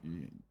in.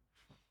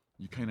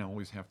 You kind of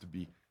always have to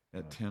be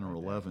at 10 or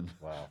 11.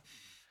 Wow.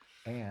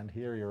 And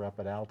here you're up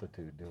at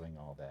altitude doing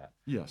all that.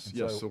 Yes.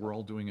 So we're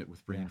all doing it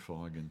with brain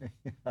fog. And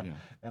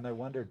And I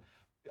wondered,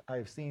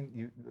 I've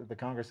seen the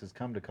Congress has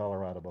come to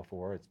Colorado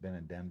before. It's been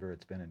in Denver.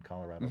 It's been in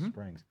Colorado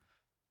Springs.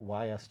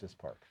 Why Estes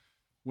Park?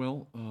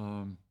 Well,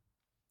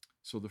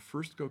 so the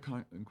first Go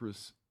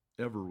Congress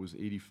ever was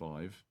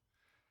 85.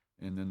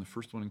 And then the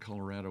first one in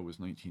Colorado was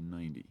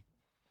 1990.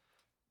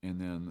 And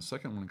then the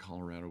second one in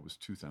Colorado was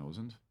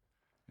 2000.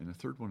 And the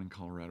third one in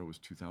Colorado was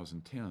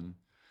 2010.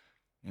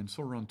 And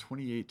so around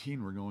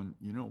 2018, we're going,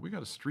 you know, we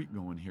got a streak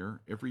going here.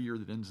 Every year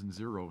that ends in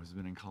 0 has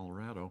been in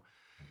Colorado.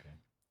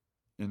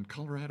 And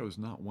Colorado is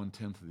not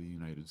 1/10 of the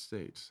United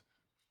States.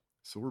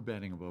 So we're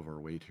batting above our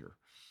weight here.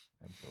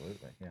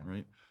 Absolutely, yeah.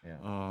 Right?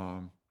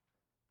 Yeah.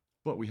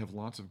 But we have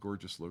lots of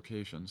gorgeous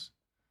locations.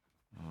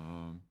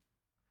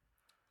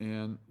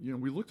 And, you know,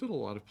 we looked at a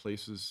lot of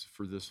places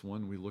for this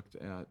one. We looked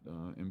at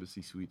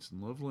Embassy Suites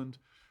in Loveland.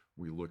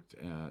 We looked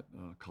at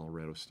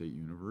Colorado State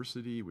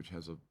University, which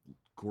has a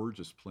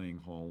gorgeous playing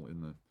hall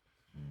in the,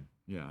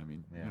 you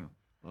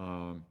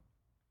know.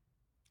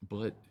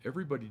 But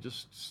everybody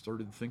just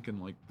started thinking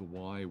like the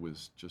Y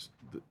was just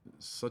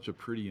such a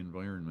pretty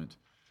environment.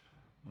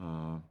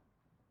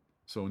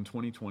 So in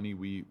 2020,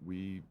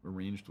 we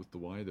arranged with the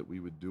Y that we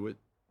would do it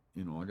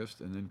in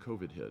August, and then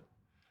COVID hit.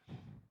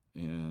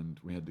 And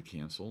we had to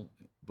cancel.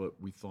 but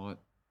we thought,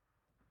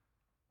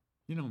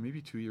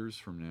 maybe 2 years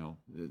from now,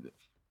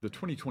 the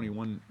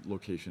 2021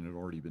 location had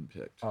already been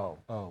picked. Oh,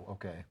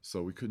 okay.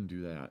 So we couldn't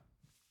do that.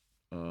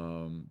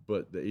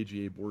 But the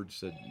AGA board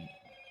said,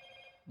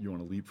 you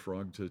want to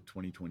leapfrog to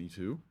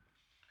 2022?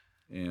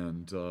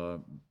 And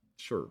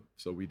sure,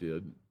 so we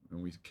did,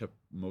 and we kept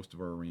most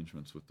of our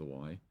arrangements with the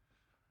Y.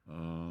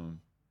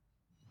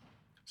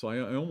 So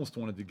I almost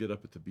wanted to get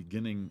up at the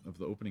beginning of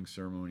the opening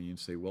ceremony and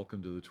say,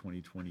 welcome to the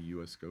 2020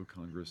 US Go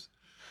Congress.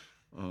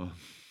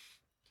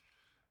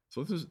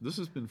 So this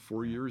has been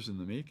 4 years in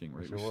the making,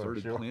 right? Sure, we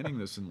started sure. planning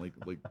this in like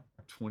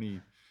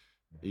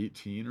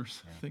 2018 or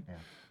something.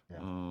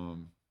 Yeah.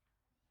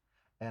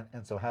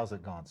 And so how's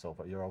it gone so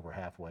far? You're over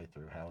halfway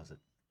through. How is it?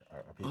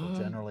 Are people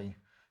generally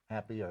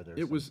happy? Are there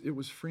it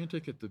was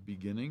frantic at the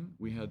beginning.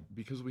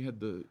 Because we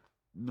had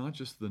not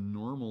just the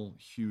normal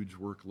huge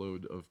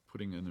workload of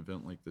putting an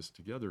event like this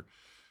together,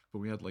 but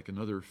we had like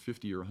another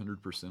 50 or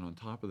 100% on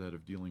top of that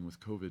of dealing with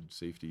COVID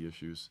safety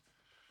issues.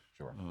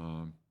 Sure.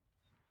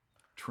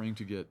 Trying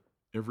to get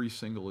every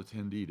single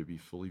attendee to be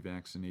fully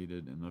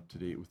vaccinated and up to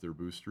date with their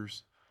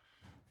boosters.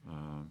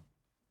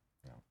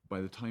 By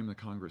the time the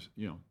Congress,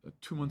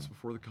 2 months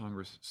before the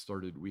Congress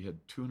started, we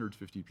had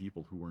 250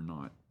 people who were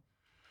not.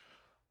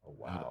 Oh,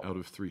 wow. Out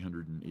of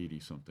 380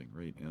 something,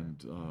 right? Okay.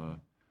 And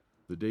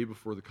the day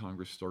before the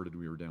Congress started,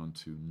 we were down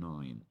to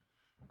 9.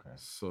 Okay.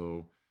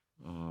 So,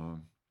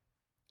 and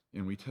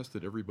we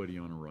tested everybody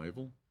on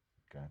arrival.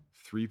 Okay.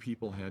 3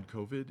 people had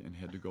COVID and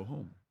had to go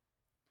home.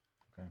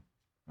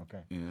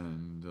 Okay.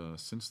 And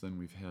since then,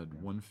 we've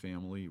had one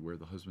family where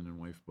the husband and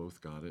wife both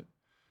got it,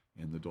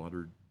 and the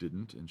daughter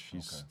didn't, and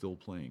she's still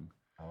playing.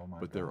 Oh my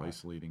But they're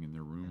isolating in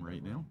their room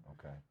right now.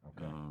 Okay.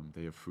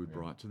 They have food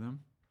brought to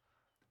them,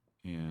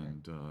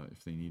 and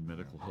if they need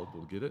medical help,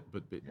 we'll get it.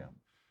 But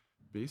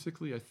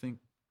basically, I think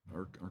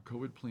our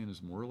COVID plan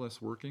is more or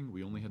less working.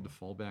 We only had to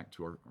fall back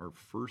to our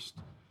first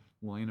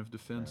line of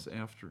defense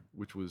after,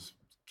 which was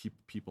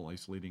keep people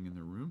isolating in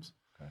their rooms.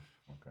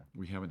 Okay.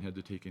 We haven't had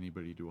to take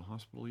anybody to a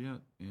hospital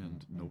yet,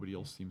 and nobody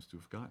else seems to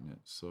have gotten it.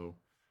 So,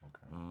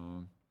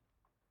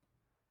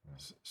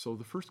 so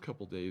the first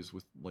couple days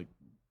with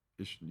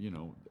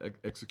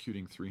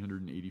executing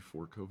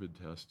 384 COVID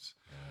tests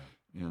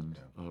and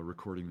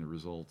recording the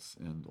results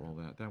and all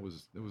that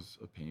was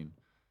a pain.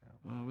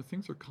 But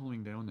things are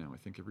calming down now. I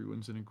think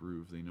everyone's in a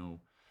groove. They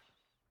know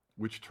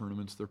which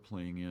tournaments they're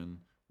playing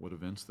in, what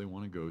events they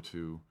want to go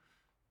to.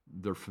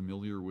 They're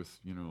familiar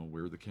with,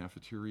 where the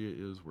cafeteria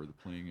is, where the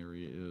playing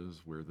area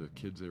is, where the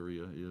kids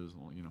area is,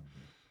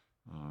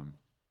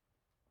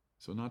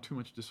 so not too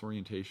much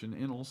disorientation.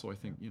 And also I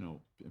think,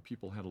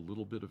 people had a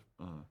little bit of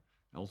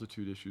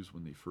altitude issues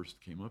when they first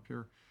came up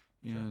here.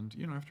 And,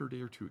 after a day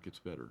or two, it gets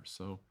better.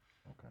 So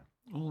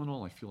all in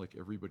all, I feel like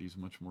everybody's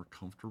much more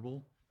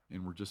comfortable,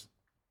 and we're just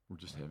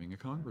having a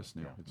Congress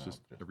now.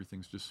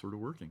 Everything's just sort of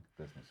working.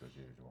 Business as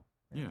usual.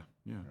 Yeah.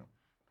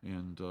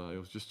 And I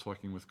was just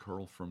talking with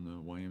Carl from the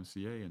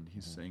YMCA, and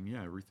he's saying,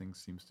 everything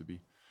seems to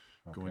be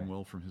going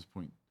well from his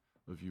point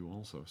of view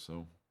also.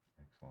 So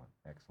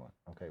Excellent.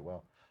 Okay,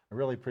 well, I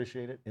really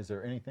appreciate it. Is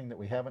there anything that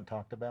we haven't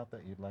talked about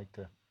that you'd like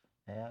to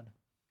add?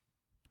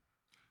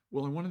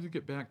 Well, I wanted to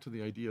get back to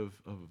the idea of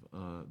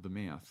the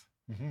math.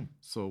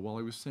 So while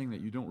I was saying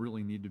that you don't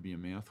really need to be a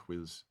math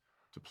whiz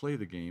to play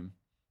the game,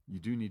 you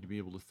do need to be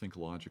able to think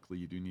logically.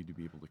 You do need to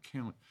be able to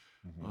count.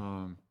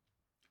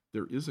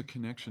 There is a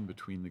connection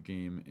between the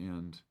game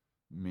and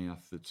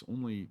math that's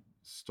only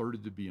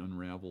started to be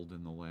unraveled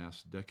in the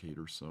last decade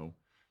or so.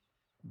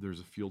 There's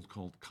a field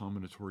called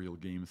combinatorial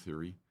game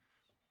theory,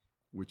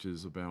 which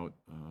is about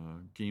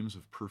games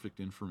of perfect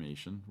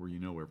information where you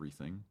know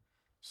everything.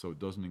 So it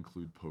doesn't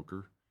include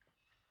poker.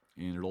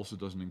 And it also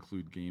doesn't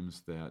include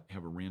games that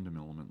have a random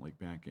element like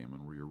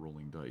backgammon where you're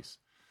rolling dice.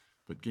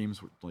 But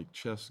games like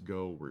chess,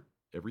 Go, where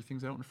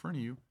everything's out in front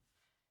of you,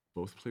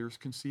 both players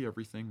can see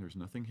everything, there's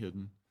nothing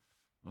hidden.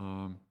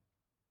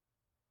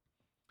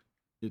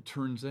 It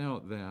turns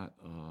out that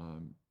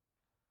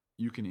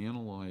you can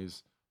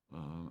analyze,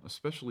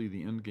 especially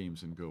the end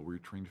games in Go, where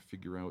you're trying to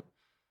figure out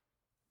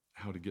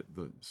how to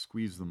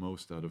squeeze the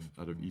most out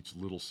of each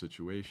little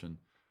situation,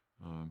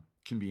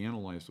 can be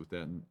analyzed with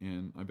that.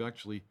 And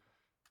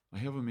I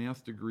have a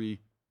math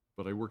degree,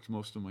 but I worked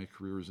most of my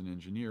career as an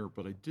engineer,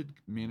 but I did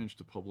manage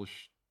to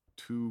publish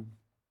 2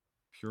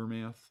 pure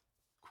math,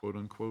 quote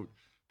unquote,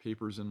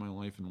 papers in my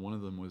life, and one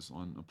of them was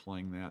on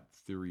applying that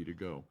theory to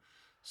Go.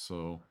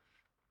 So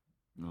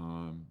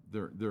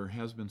there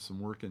has been some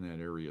work in that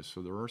area.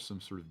 So there are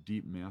some sort of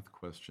deep math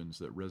questions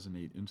that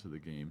resonate into the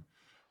game,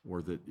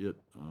 or that it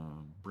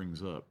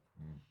brings up,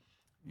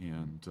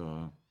 and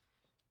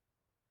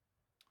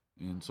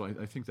so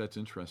I think that's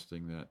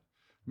interesting.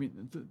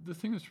 The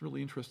thing that's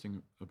really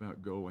interesting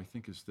about Go, I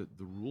think, is that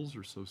the rules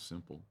are so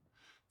simple,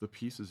 the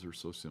pieces are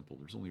so simple.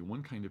 There's only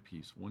one kind of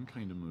piece, one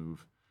kind of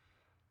move.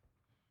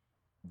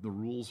 The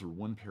rules are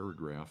one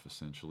paragraph,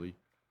 essentially,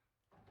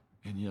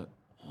 and yet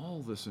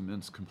all this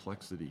immense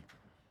complexity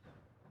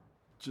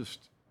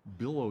just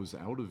billows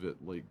out of it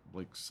like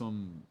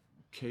some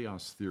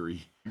chaos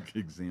theory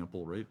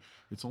example, right?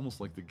 It's almost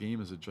like the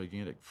game is a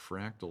gigantic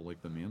fractal,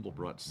 like the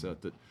Mandelbrot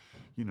set that,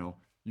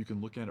 you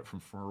can look at it from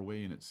far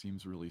away and it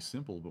seems really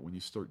simple, but when you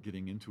start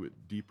getting into it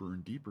deeper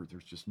and deeper,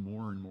 there's just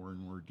more and more and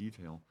more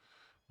detail.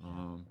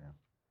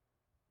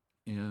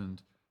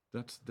 And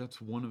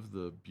that's one of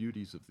the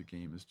beauties of the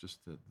game, is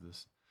just that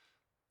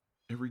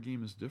every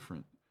game is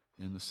different,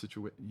 and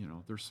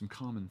there's some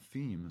common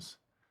themes,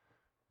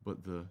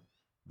 but the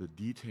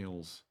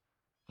details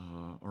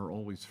are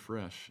always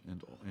fresh,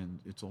 and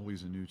it's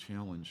always a new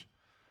challenge.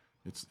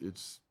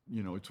 It's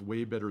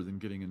way better than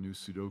getting a new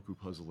Sudoku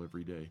puzzle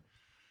every day.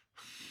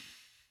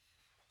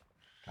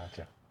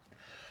 Gotcha.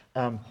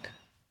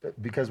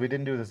 Because we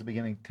didn't do this at the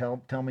beginning,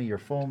 tell me your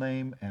full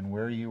name and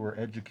where you were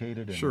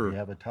educated, and Sure. if you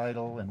have a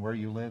title, and where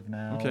you live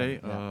now. Okay.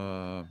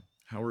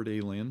 Howard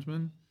A.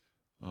 Landman.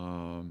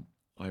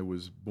 I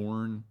was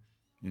born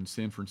in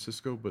San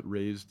Francisco, but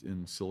raised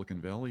in Silicon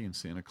Valley in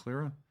Santa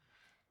Clara.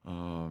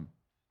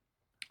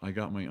 I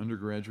got my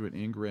undergraduate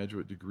and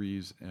graduate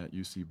degrees at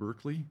UC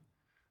Berkeley,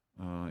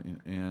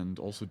 and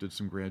also did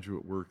some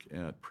graduate work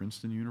at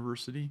Princeton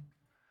University.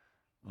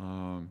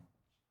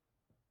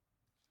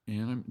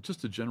 And I'm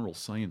just a general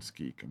science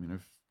geek. I mean,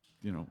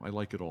 I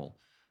like it all.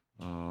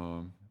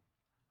 And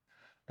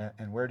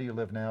where do you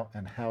live now,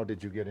 and how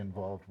did you get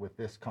involved with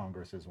this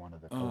Congress as one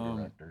of the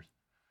co-directors?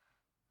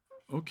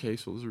 Okay,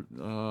 so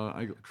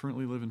I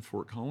currently live in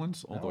Fort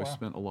Collins, although I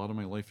spent a lot of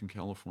my life in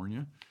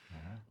California.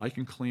 I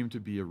can claim to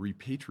be a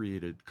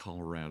repatriated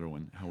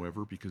Coloradoan,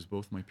 however, because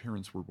both my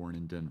parents were born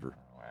in Denver.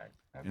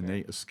 Okay. And they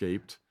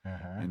escaped,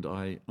 and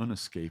I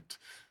unescaped.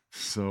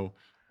 So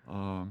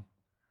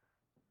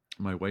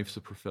my wife's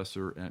a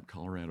professor at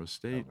Colorado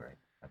State. Oh, great.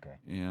 Okay.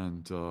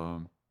 And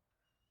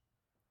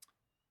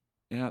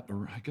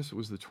I guess it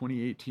was the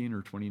 2018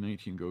 or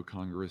 2019 Go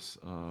Congress,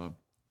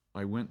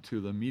 I went to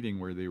the meeting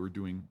where they were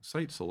doing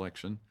site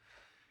selection,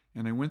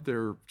 and I went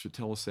there to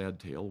tell a sad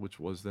tale, which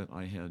was that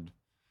I had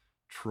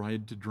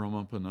tried to drum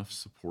up enough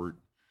support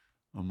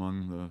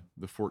among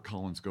the Fort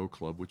Collins Go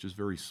Club, which is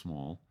very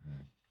small,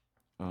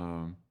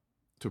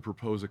 to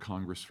propose a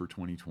Congress for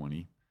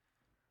 2020,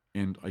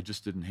 and I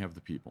just didn't have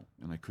the people,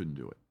 and I couldn't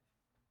do it.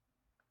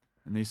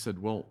 And they said,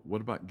 well, what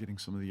about getting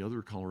some of the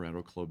other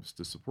Colorado clubs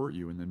to support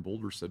you? And then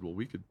Boulder said, well,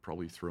 we could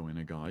probably throw in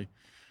a guy.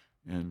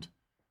 And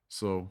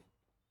so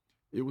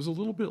it was a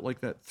little bit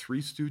like that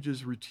Three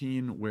Stooges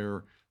routine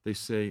where they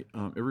say,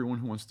 everyone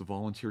who wants to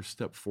volunteer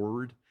step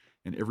forward,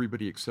 and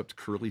everybody except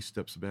Curly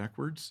steps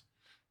backwards.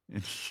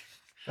 And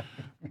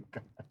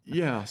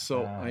yeah,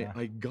 so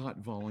I got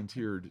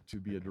volunteered to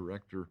be a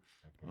director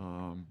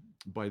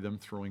by them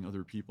throwing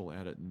other people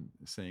at it and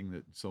saying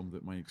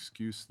that my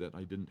excuse that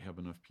I didn't have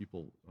enough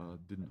people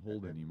didn't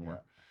hold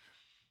anymore.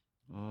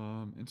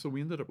 And so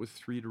we ended up with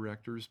 3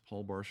 directors,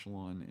 Paul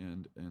Barchelon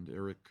and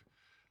Eric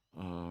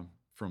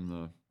from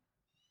the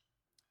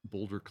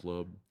Boulder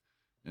Club,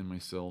 and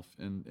myself,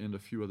 and a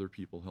few other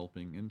people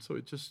helping. And so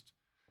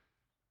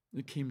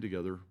it came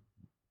together.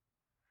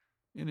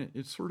 And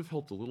it sort of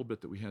helped a little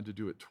bit that we had to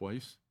do it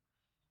twice.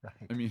 Right.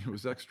 I mean, it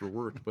was extra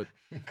work, but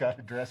you got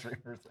a dress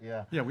rehearsal,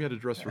 yeah. Yeah, we had a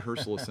dress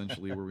rehearsal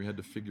essentially, where we had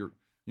to figure,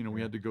 we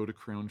had to go to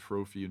Crown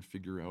Trophy and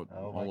figure out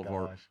all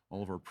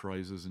of our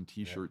prizes and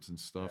T-shirts and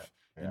stuff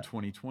in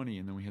 2020,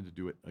 and then we had to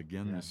do it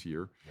again this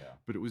year. Yeah.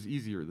 But it was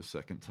easier the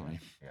second time.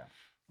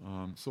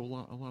 Yeah. So a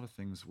lot of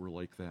things were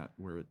like that,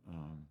 where it,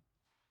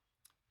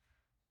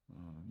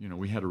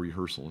 we had a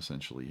rehearsal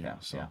essentially. Yeah.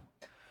 So. Yeah.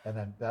 And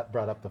then that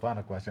brought up the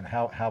final question: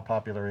 How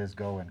popular is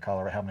Go in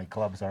Colorado? How many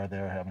clubs are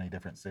there? How many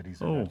different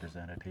cities are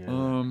represented here?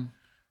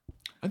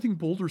 I think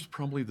Boulder's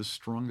probably the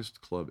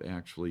strongest club,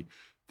 actually.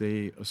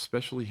 They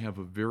especially have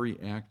a very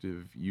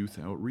active youth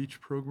outreach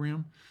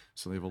program.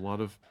 So they have a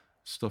lot of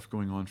stuff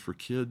going on for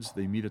kids.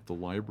 They meet at the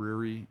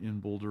library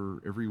in Boulder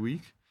every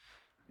week,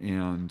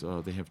 and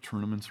they have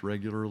tournaments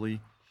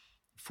regularly.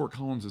 Fort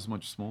Collins is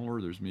much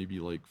smaller. There's maybe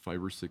like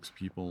 5 or 6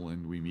 people,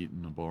 and we meet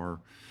in a bar.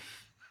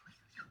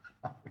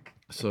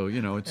 So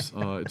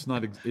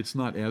it's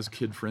not as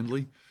kid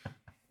friendly.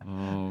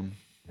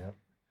 Yep.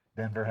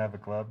 Denver have a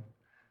club.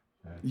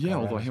 Yeah,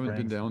 although I haven't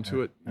been down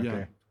to it.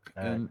 Okay.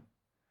 Yeah,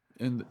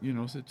 and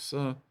it's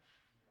the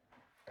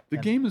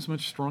game is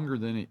much stronger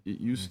than it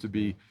used to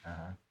be,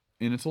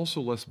 and it's also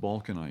less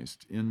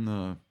balkanized. In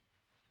the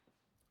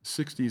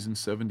 60s and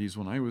 70s,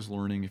 when I was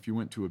learning, if you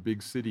went to a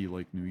big city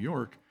like New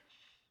York,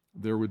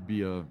 there would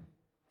be a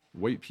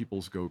white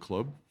people's Go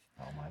club.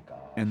 Oh my God.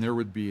 And there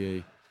would be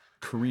a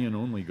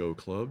Korean-only Go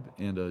club,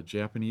 and a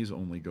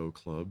Japanese-only Go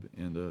club,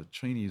 and a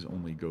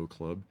Chinese-only Go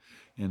club,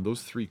 and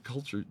those 3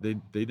 cultures,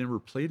 they never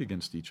played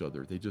against each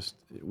other. It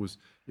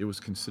was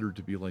considered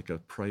to be like a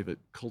private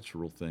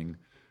cultural thing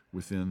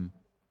within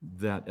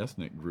that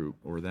ethnic group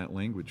or that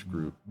language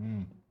group.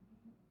 Mm-hmm.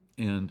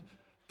 And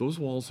those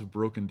walls have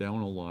broken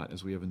down a lot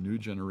as we have a new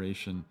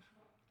generation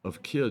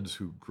of kids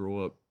who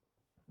grow up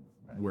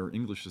where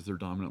English is their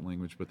dominant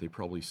language, but they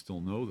probably still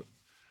know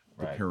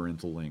the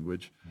parental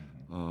language.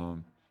 Mm-hmm.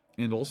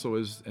 And also,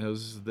 as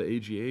the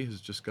AGA has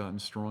just gotten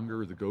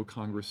stronger, the Go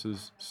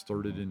Congresses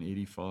started in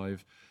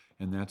 '85,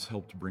 and that's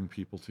helped bring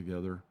people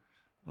together.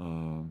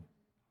 Um,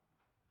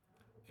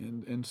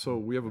 and so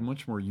we have a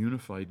much more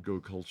unified Go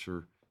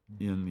culture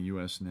in the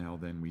U.S. now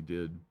than we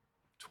did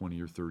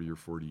 20 or 30 or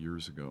 40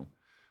 years ago.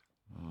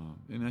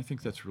 And I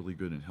think that's really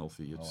good and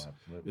healthy.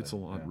 Absolutely. It's a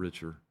lot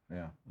richer.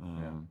 Yeah.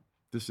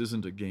 This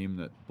isn't a game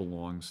that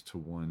belongs to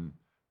one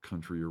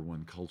country or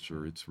one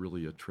culture. It's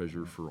really a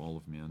treasure for all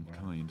of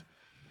mankind.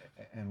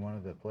 And one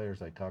of the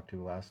players I talked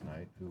to last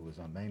night, who was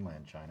on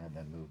mainland China and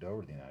then moved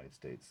over to the United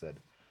States,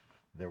 said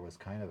there was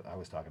I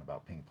was talking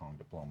about ping pong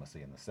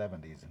diplomacy in the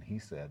 70s, and he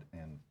said,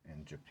 and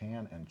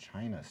Japan and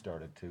China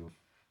started to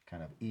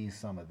kind of ease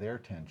some of their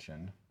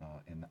tension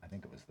in, I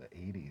think it was the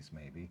 80s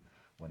maybe,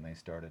 when they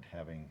started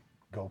having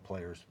Go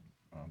players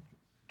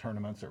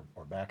tournaments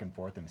or back and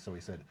forth. And so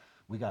he said,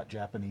 we got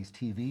Japanese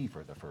TV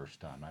for the first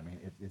time. I mean,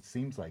 it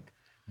seems like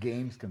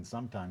games can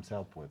sometimes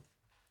help with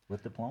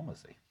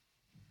diplomacy.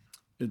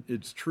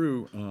 It's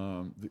true.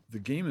 The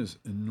game is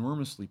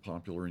enormously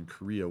popular in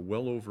Korea.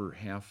 Well over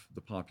half the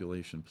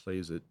population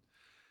plays it.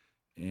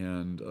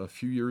 And a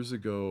few years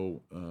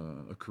ago,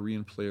 a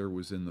Korean player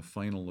was in the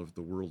final of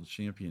the World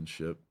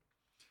Championship,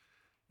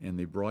 and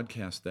they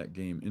broadcast that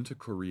game into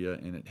Korea,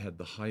 and it had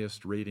the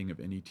highest rating of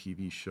any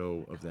TV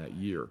show of that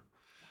year.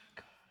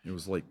 It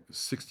was like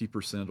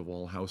 60% of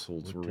all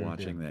households were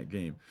watching that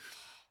game.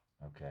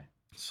 Okay.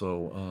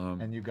 So,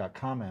 and you've got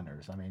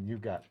commenters. I mean,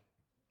 you've got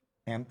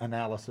an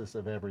analysis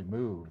of every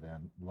move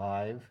then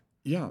live.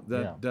 Yeah,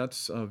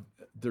 that's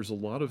there's a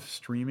lot of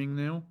streaming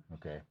now.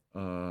 Okay.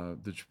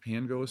 The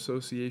Japan Go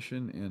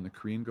Association and the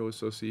Korean Go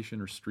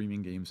Association are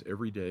streaming games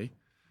every day,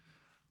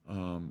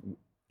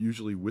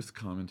 usually with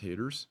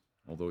commentators,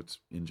 although it's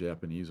in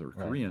Japanese or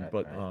Korean.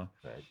 Right.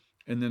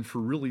 And then for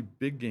really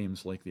big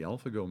games like the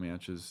AlphaGo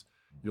matches,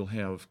 you'll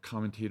have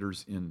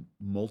commentators in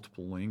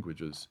multiple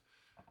languages.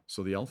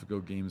 So the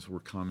AlphaGo games were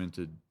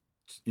commented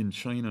in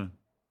China,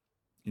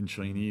 in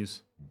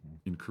Chinese,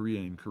 in Korea,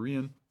 in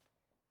Korean,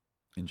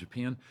 in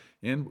Japan,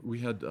 and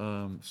we had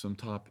some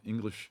top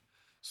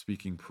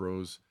English-speaking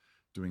pros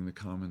doing the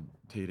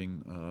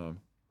commentating.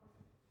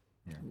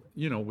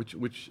 You know, which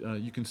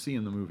you can see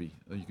in the movie.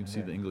 You can see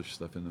the English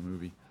stuff in the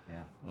movie.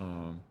 Yeah.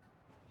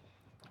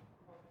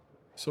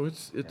 So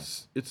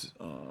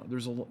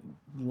there's a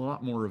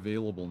lot more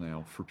available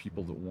now for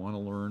people that want to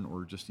learn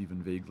or just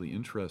even vaguely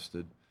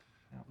interested.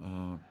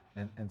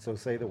 And so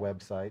say the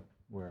website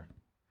where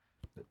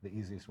the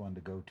easiest one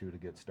to go to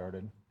get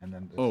started, and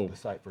then the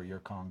site for your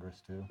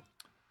Congress too.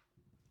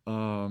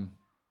 The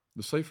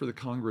site for the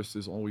Congress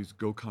is always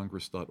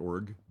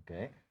gocongress.org.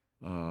 Okay.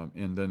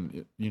 And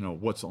then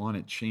what's on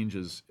it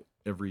changes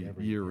every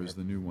year as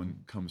the new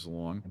one comes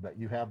along. But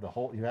you have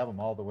them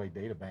all the way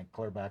data bank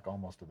clear back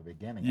almost to the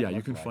beginning. Yeah,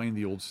 you can find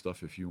the old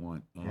stuff if you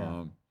want.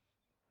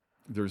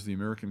 There's the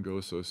American Go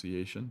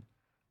Association.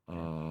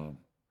 I'm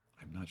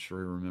not sure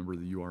I remember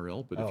the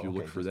URL, but if you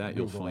look for that,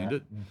 you'll find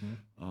it.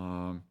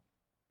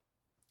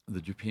 The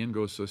Japan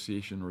Go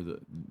Association, or the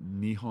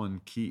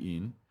Nihon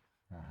Kiin,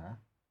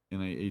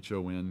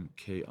 Nihonkiin,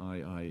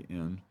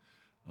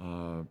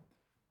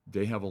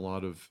 they have a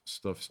lot of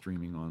stuff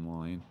streaming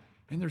online.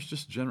 And there's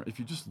just if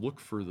you just look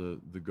for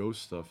the Go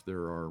stuff,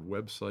 there are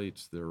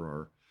websites, there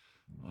are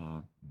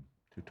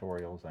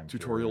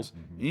tutorials,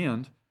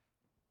 and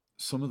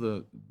some of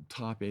the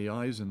top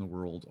AIs in the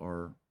world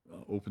are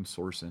open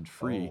source and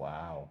free. Oh,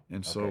 wow.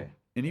 And so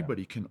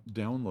anybody can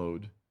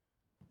download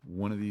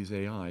one of these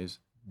AIs,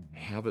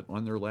 have it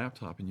on their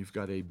laptop, and you've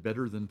got a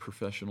better than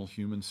professional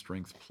human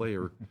strength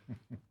player,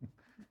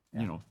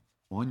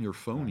 on your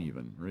phone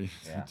even, right?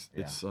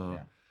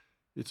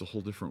 It's a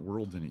whole different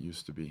world than it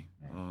used to be.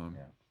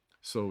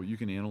 So you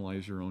can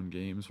analyze your own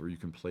games, or you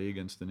can play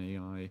against an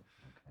AI.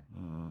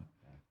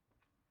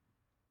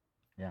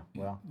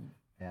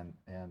 And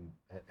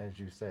as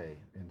you say,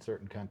 in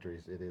certain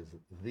countries, it is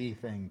the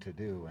thing to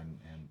do,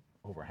 and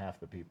over half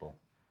the people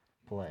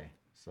play.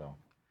 So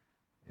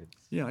it's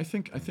I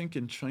think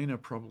in China,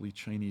 probably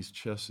Chinese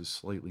chess is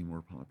slightly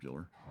more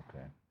popular.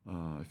 Okay.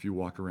 If you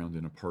walk around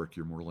in a park,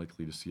 you're more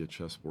likely to see a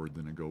chessboard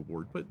than a Go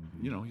board, but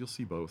you'll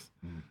see both.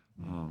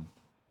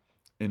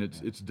 And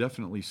it's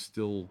definitely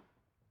still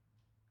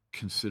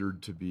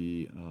considered to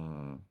be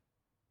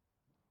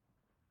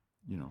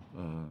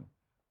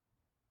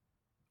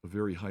a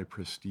very high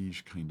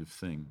prestige kind of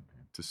thing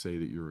to say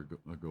that you're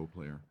a Go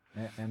player.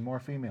 And more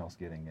females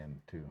getting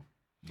into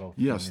both.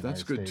 Yes,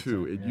 that's good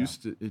too. It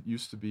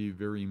used to be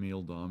very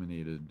male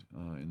dominated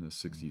in the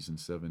 60s and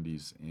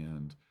 70s,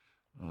 and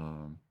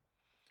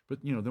but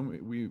then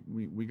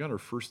we got our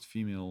first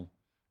female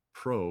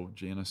pro.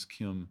 Janice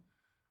Kim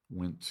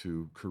went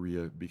to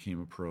Korea,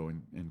 became a pro,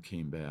 and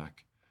came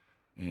back,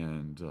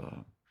 and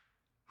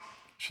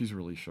she's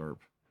really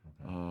sharp.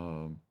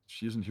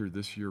 She isn't here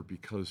this year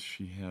because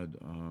she's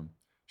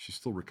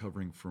still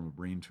recovering from a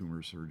brain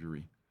tumor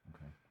surgery.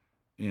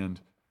 And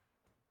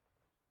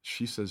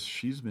she says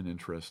she's been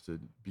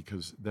interested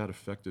because that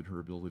affected her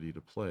ability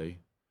to play.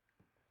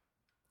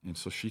 And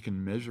so she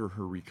can measure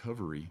her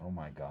recovery. Oh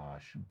my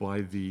gosh.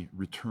 By the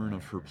return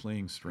of her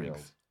playing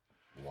strength.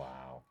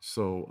 Wow.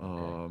 So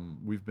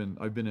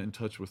I've been in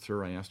touch with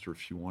her. I asked her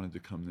if she wanted to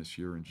come this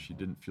year, and she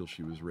didn't feel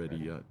she was ready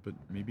yet, but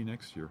maybe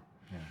next year.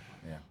 Yeah,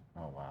 yeah.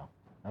 Oh, wow.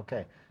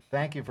 Okay.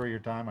 Thank you for your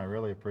time. I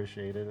really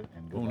appreciate it,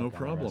 and good Oh, luck no on the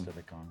problem. rest of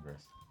the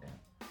Congress. Yeah.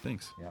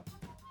 Thanks. Yep.